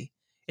crazy.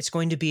 It's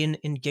going to be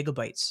in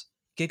gigabytes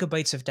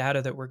of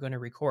data that we're going to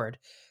record.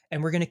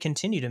 And we're going to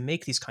continue to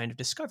make these kind of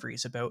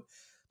discoveries about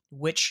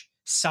which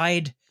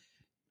side,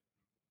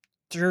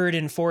 third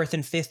and fourth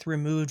and fifth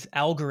removed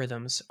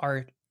algorithms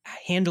are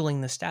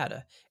handling this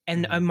data.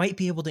 And I might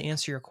be able to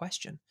answer your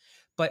question.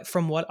 But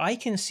from what I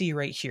can see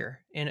right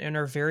here in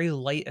our very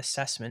light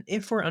assessment,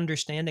 if we're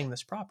understanding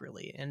this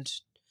properly, and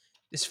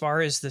as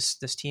far as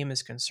this team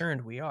is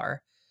concerned, we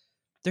are,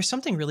 there's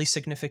something really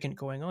significant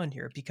going on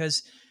here,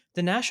 because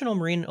the National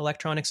Marine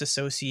Electronics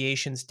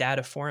Association's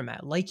data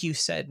format, like you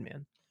said,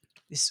 man,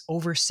 is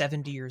over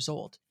 70 years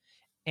old.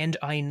 And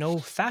I know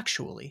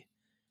factually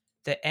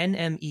that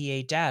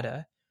NMEA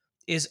data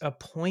is a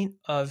point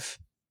of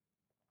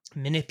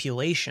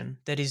manipulation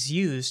that is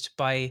used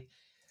by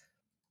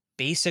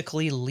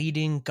basically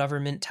leading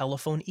government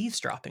telephone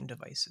eavesdropping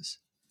devices.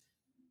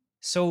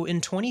 So in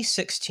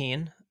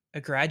 2016, a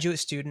graduate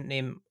student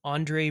named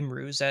Andre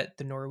Mroos at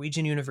the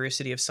Norwegian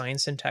University of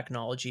Science and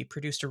Technology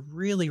produced a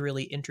really,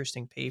 really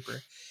interesting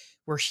paper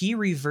where he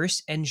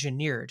reverse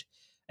engineered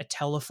a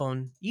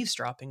telephone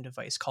eavesdropping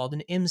device called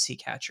an IMSI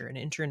catcher, an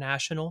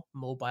International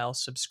Mobile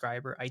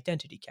Subscriber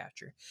Identity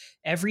Catcher.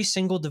 Every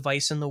single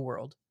device in the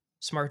world,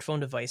 smartphone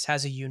device,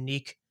 has a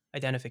unique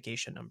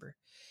identification number.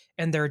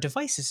 And there are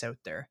devices out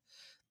there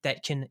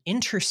that can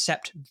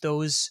intercept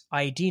those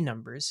ID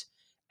numbers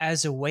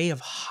as a way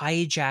of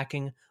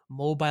hijacking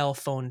mobile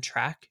phone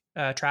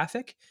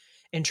traffic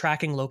and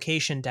tracking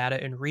location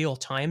data in real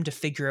time to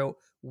figure out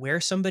where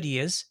somebody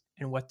is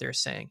and what they're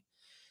saying.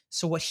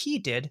 So what he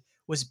did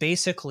was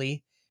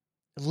basically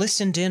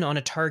listened in on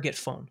a target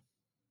phone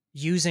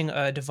using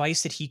a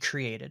device that he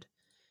created.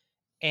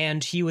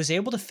 And he was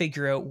able to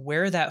figure out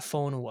where that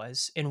phone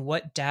was and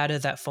what data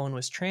that phone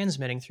was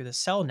transmitting through the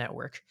cell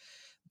network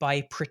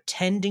by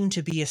pretending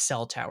to be a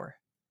cell tower.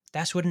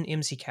 That's what an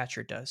IMSI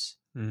catcher does.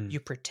 You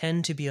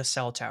pretend to be a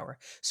cell tower.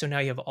 So now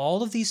you have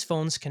all of these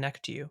phones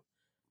connect to you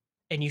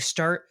and you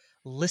start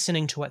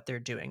listening to what they're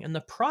doing. And the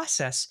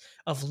process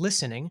of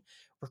listening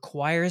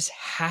requires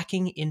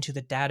hacking into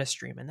the data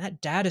stream. And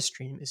that data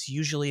stream is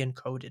usually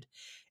encoded,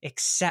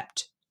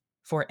 except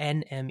for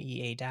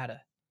NMEA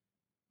data.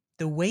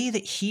 The way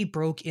that he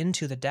broke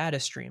into the data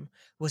stream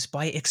was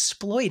by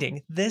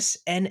exploiting this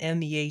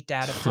NMEA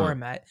data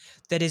format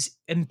that is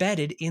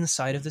embedded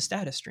inside of this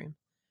data stream.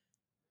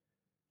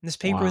 And this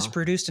paper was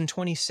produced in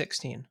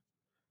 2016.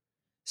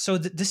 So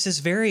this is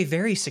very,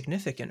 very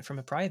significant from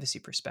a privacy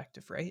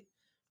perspective, right?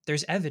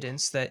 There's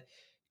evidence that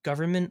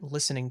government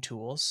listening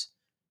tools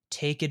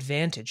take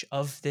advantage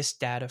of this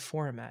data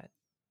format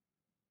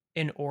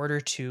in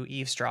order to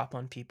eavesdrop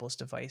on people's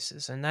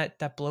devices. And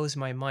that blows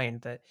my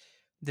mind that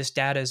this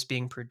data is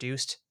being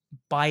produced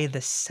by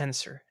the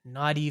sensor,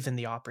 not even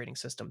the operating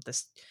system.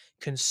 This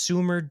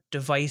consumer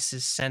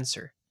device's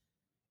sensor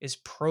is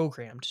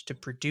programmed to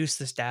produce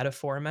this data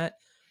format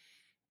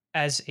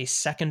as a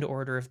second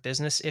order of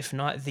business, if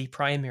not the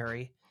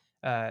primary,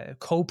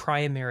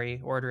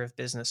 co-primary order of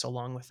business,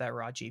 along with that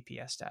raw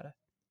GPS data.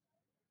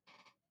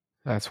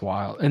 That's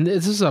wild. And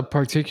this is a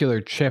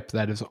particular chip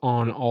that is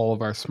on all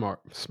of our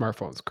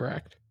smartphones,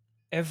 correct?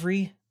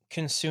 Every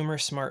consumer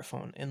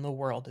smartphone in the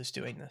world is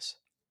doing this.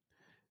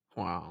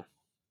 Wow.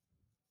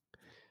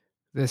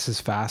 This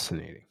is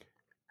fascinating.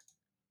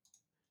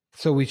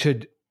 So we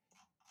should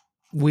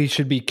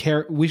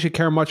care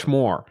much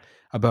more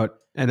about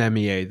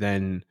NMEA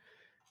than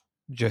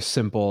just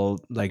simple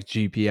like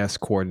GPS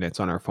coordinates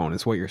on our phone,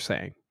 is what you're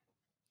saying.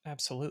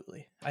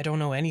 Absolutely. I don't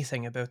know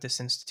anything about this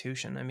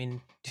institution. I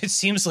mean, it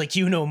seems like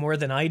you know more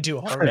than I do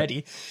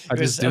already. I'm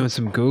just doing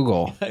some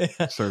Google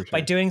searching.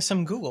 By doing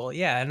some Google,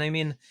 yeah. And I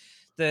mean,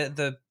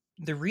 the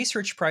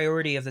research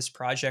priority of this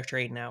project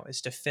right now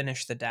is to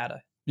finish the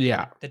data.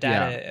 Yeah. The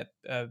data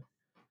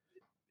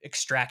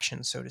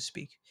extraction, so to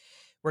speak.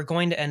 We're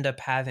going to end up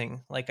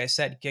having, like I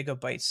said,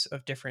 gigabytes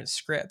of different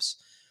scripts.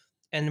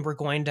 And we're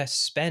going to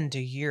spend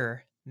a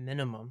year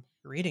minimum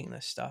reading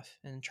this stuff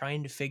and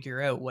trying to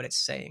figure out what it's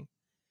saying.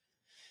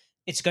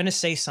 It's going to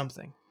say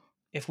something.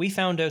 If we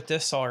found out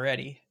this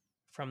already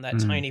from that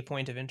tiny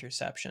point of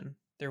interception,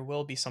 there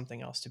will be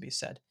something else to be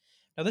said.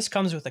 Now, this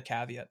comes with a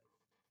caveat.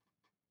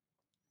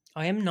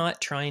 I am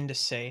not trying to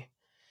say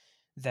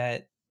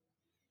that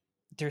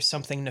there's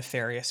something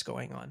nefarious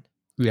going on.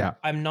 Yeah.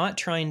 I'm not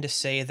trying to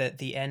say that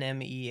the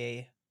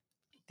NMEA,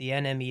 the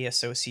NME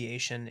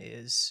Association,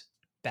 is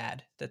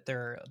bad, that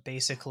they're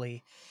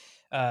basically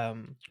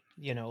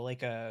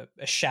like a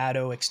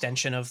shadow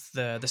extension of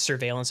the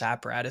surveillance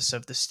apparatus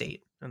of the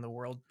state and the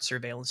world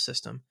surveillance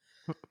system.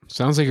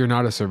 Sounds like you're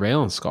not a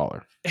surveillance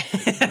scholar.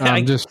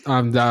 I'm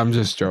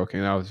just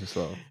joking. That was just a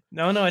little...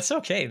 No, it's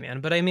okay,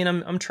 man. But I mean,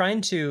 I'm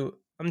trying to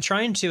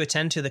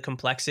attend to the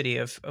complexity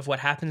of what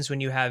happens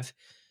when you have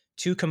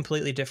two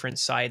completely different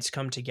sides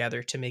come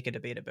together to make a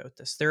debate about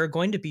this. There are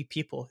going to be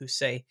people who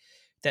say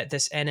that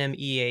this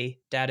NMEA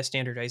data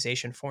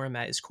standardization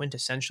format is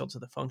quintessential to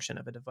the function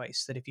of a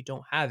device, that if you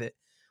don't have it,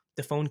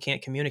 the phone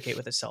can't communicate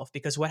with itself.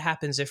 Because what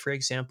happens if, for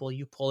example,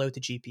 you pull out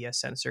the GPS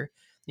sensor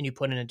and you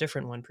put in a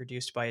different one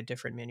produced by a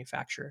different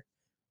manufacturer?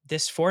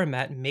 This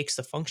format makes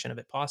the function of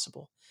it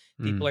possible.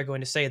 People are going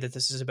to say that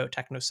this is about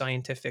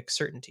technoscientific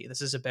certainty.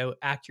 This is about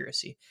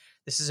accuracy.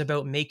 This is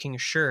about making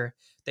sure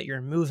that your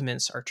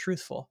movements are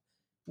truthful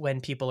when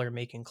people are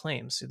making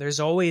claims. There's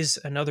always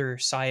another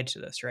side to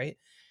this, right?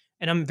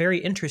 And I'm very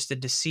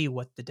interested to see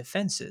what the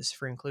defense is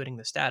for including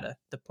this data.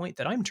 The point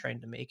that I'm trying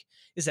to make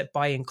is that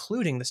by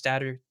including this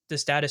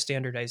data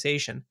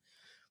standardization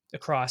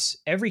across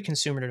every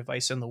consumer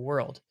device in the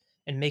world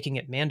and making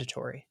it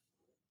mandatory,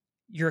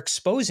 you're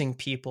exposing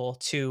people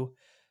to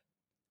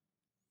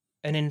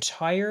an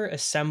entire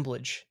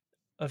assemblage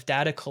of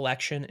data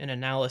collection and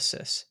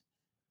analysis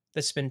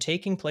that's been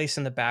taking place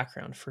in the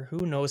background for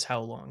who knows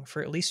how long,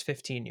 for at least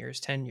 15 years,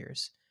 10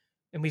 years,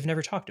 and we've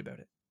never talked about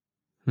it.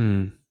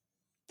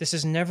 This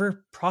is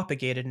never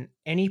propagated in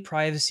any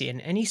privacy,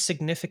 in any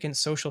significant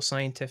social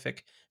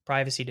scientific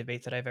privacy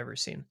debate that I've ever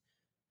seen.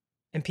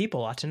 And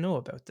people ought to know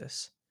about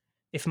this.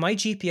 If my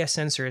GPS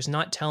sensor is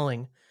not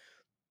telling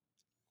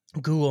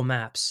Google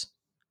Maps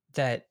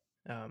that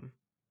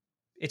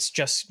it's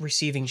just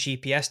receiving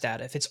GPS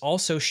data, if it's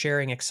also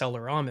sharing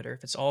accelerometer,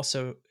 if it's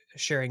also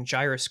sharing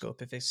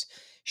gyroscope, if it's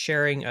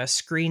sharing a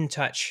screen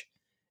touch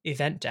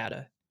event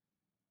data,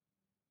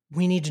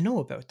 we need to know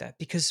about that,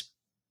 because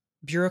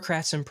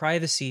bureaucrats and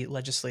privacy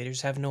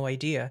legislators have no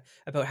idea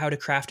about how to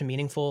craft a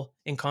meaningful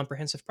and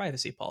comprehensive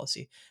privacy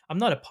policy. I'm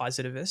not a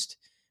positivist.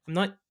 I'm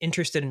not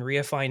interested in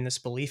reifying this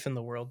belief in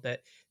the world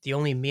that the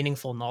only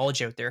meaningful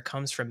knowledge out there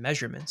comes from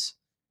measurements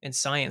and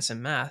science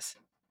and math.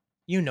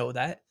 You know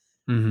that.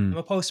 I'm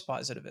a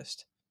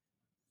post-positivist.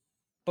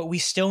 But we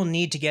still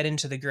need to get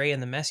into the gray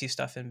and the messy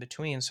stuff in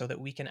between so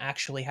that we can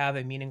actually have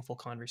a meaningful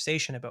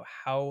conversation about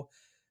how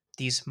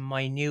these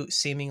minute,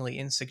 seemingly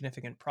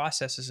insignificant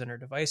processes in our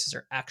devices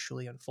are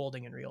actually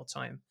unfolding in real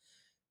time.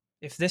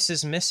 If this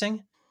is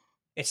missing,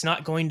 it's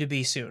not going to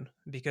be soon,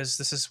 because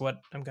this is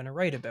what I'm going to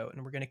write about.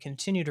 And we're going to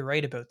continue to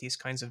write about these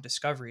kinds of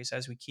discoveries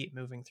as we keep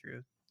moving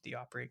through the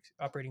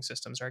operating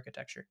systems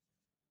architecture.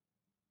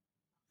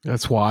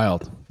 That's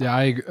wild.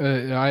 Yeah,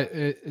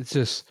 it's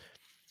just,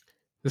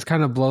 this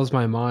kind of blows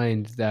my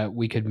mind that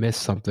we could miss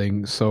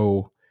something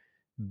so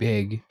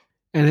big.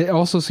 And it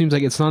also seems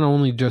like it's not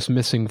only just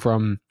missing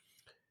from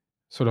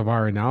sort of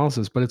our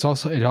analysis, but it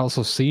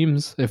also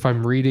seems, if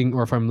I'm reading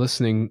or if I'm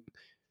listening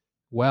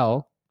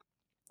well,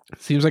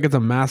 it seems like it's a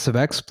massive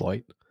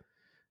exploit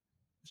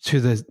to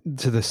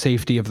the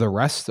safety of the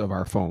rest of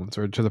our phones,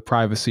 or to the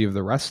privacy of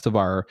the rest of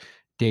our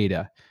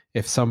data.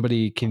 If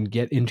somebody can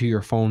get into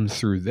your phone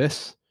through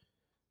this,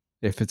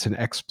 if it's an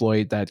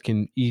exploit that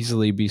can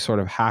easily be sort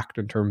of hacked,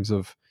 in terms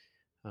of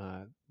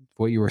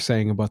what you were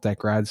saying about that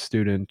grad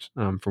student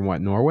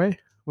from Norway,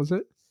 was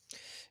it?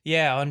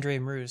 Yeah, Andre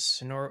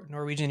Mruz,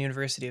 Norwegian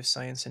University of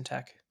Science and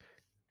Tech.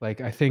 Like,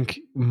 I think,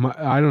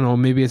 I don't know,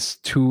 maybe it's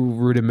too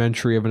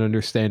rudimentary of an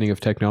understanding of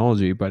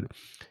technology, but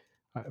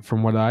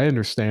from what I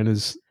understand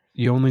is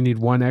you only need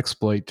one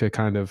exploit to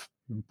kind of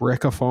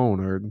brick a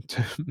phone, or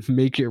to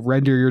make it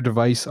render your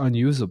device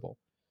unusable.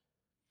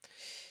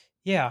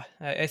 Yeah,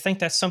 I think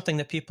that's something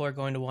that people are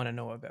going to want to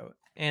know about.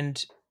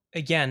 And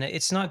again,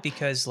 it's not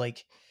because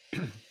like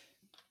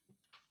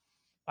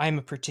I'm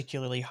a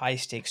particularly high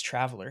stakes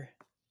traveler.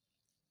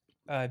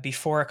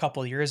 Before a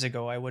couple years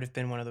ago, I would have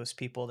been one of those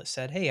people that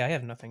said, "Hey, I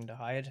have nothing to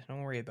hide.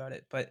 Don't worry about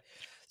it." But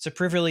it's a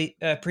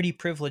pretty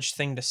privileged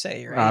thing to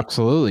say, right?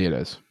 Absolutely, it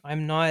is.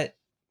 I'm not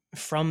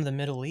from the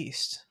Middle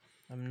East.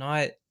 I'm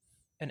not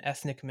an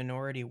ethnic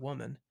minority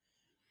woman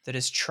that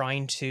is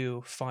trying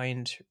to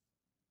find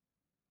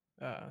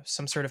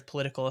some sort of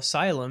political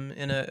asylum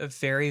in a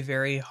very,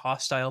 very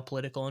hostile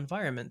political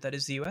environment that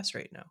is the US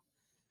right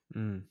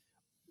now.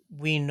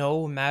 We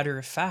know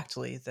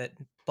matter-of-factly that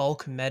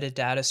bulk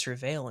metadata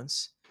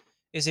surveillance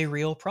is a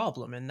real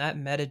problem, and that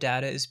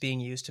metadata is being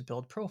used to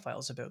build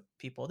profiles about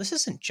people. This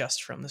isn't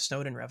just from the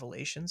Snowden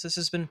revelations. This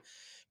has been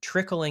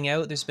trickling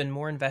out. There's been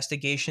more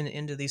investigation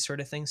into these sort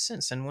of things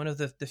since, and one of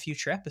the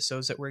future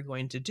episodes that we're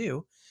going to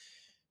do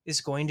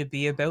is going to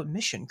be about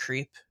mission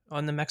creep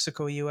on the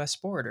Mexico-US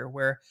border,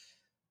 where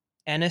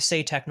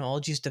NSA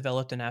technologies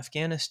developed in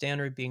Afghanistan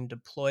are being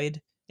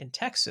deployed in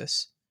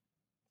Texas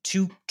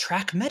to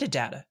track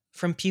metadata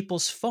from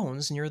people's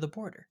phones near the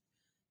border.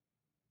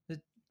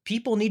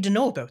 People need to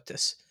know about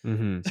this.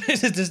 Mm-hmm.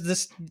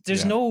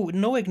 There's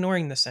no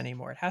ignoring this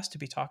anymore. It has to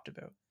be talked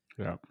about.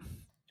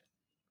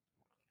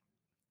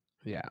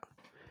 Yeah.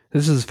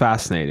 This is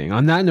fascinating.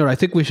 On that note, I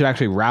think we should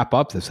actually wrap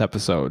up this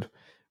episode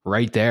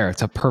right there.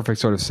 It's a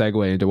perfect sort of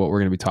segue into what we're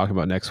going to be talking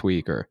about next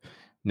week or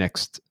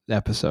next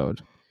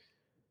episode.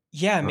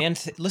 Yeah, man.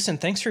 Listen,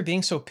 thanks for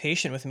being so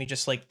patient with me,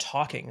 just like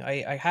talking.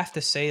 I have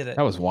to say that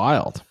was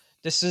wild.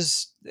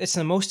 It's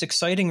the most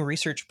exciting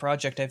research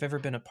project I've ever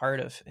been a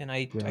part of, and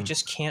I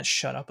just can't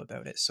shut up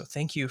about it. So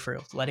thank you for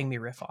letting me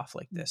riff off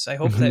like this. I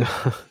hope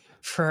that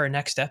for our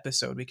next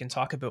episode, we can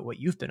talk about what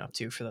you've been up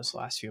to for those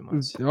last few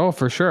months. Oh,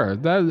 for sure.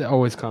 That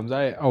always comes.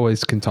 I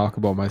always can talk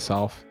about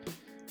myself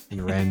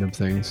and random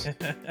things.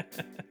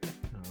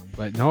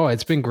 But no,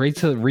 it's been great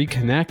to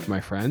reconnect, my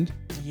friend.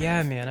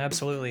 Yeah, man,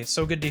 absolutely. It's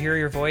so good to hear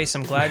your voice.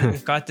 I'm glad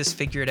we've got this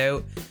figured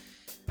out.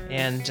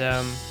 And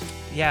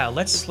yeah,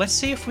 let's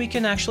see if we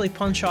can actually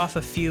punch off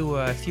a few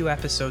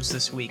episodes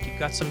this week. You've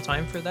got some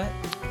time for that?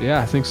 Yeah,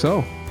 I think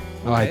so.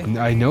 Okay.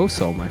 I know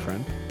so, my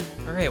friend.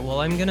 All right. Well,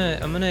 I'm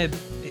gonna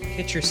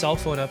hit your cell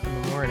phone up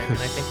in the morning, and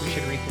I think we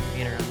should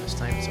reconvene around this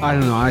time. So. I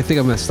don't know. I think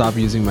I'm gonna stop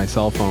using my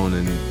cell phone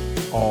and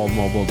all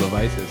mobile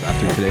devices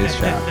after today's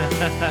chat.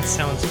 That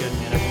sounds good,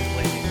 man. I won't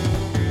blame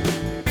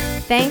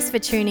you. Thanks for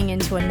tuning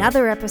into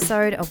another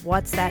episode of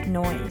What's That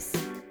Noise?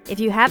 If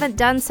you haven't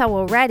done so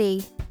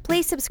already,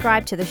 please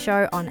subscribe to the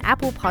show on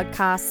Apple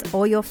Podcasts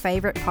or your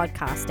favorite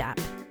podcast app.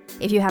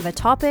 If you have a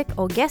topic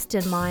or guest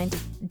in mind,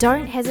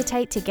 don't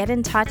hesitate to get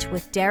in touch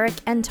with Derek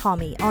and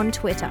Tommy on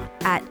Twitter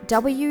at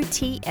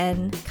WTNcast.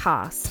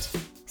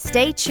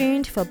 Stay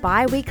tuned for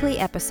bi-weekly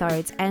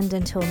episodes, and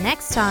until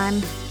next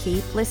time,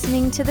 keep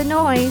listening to the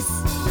noise.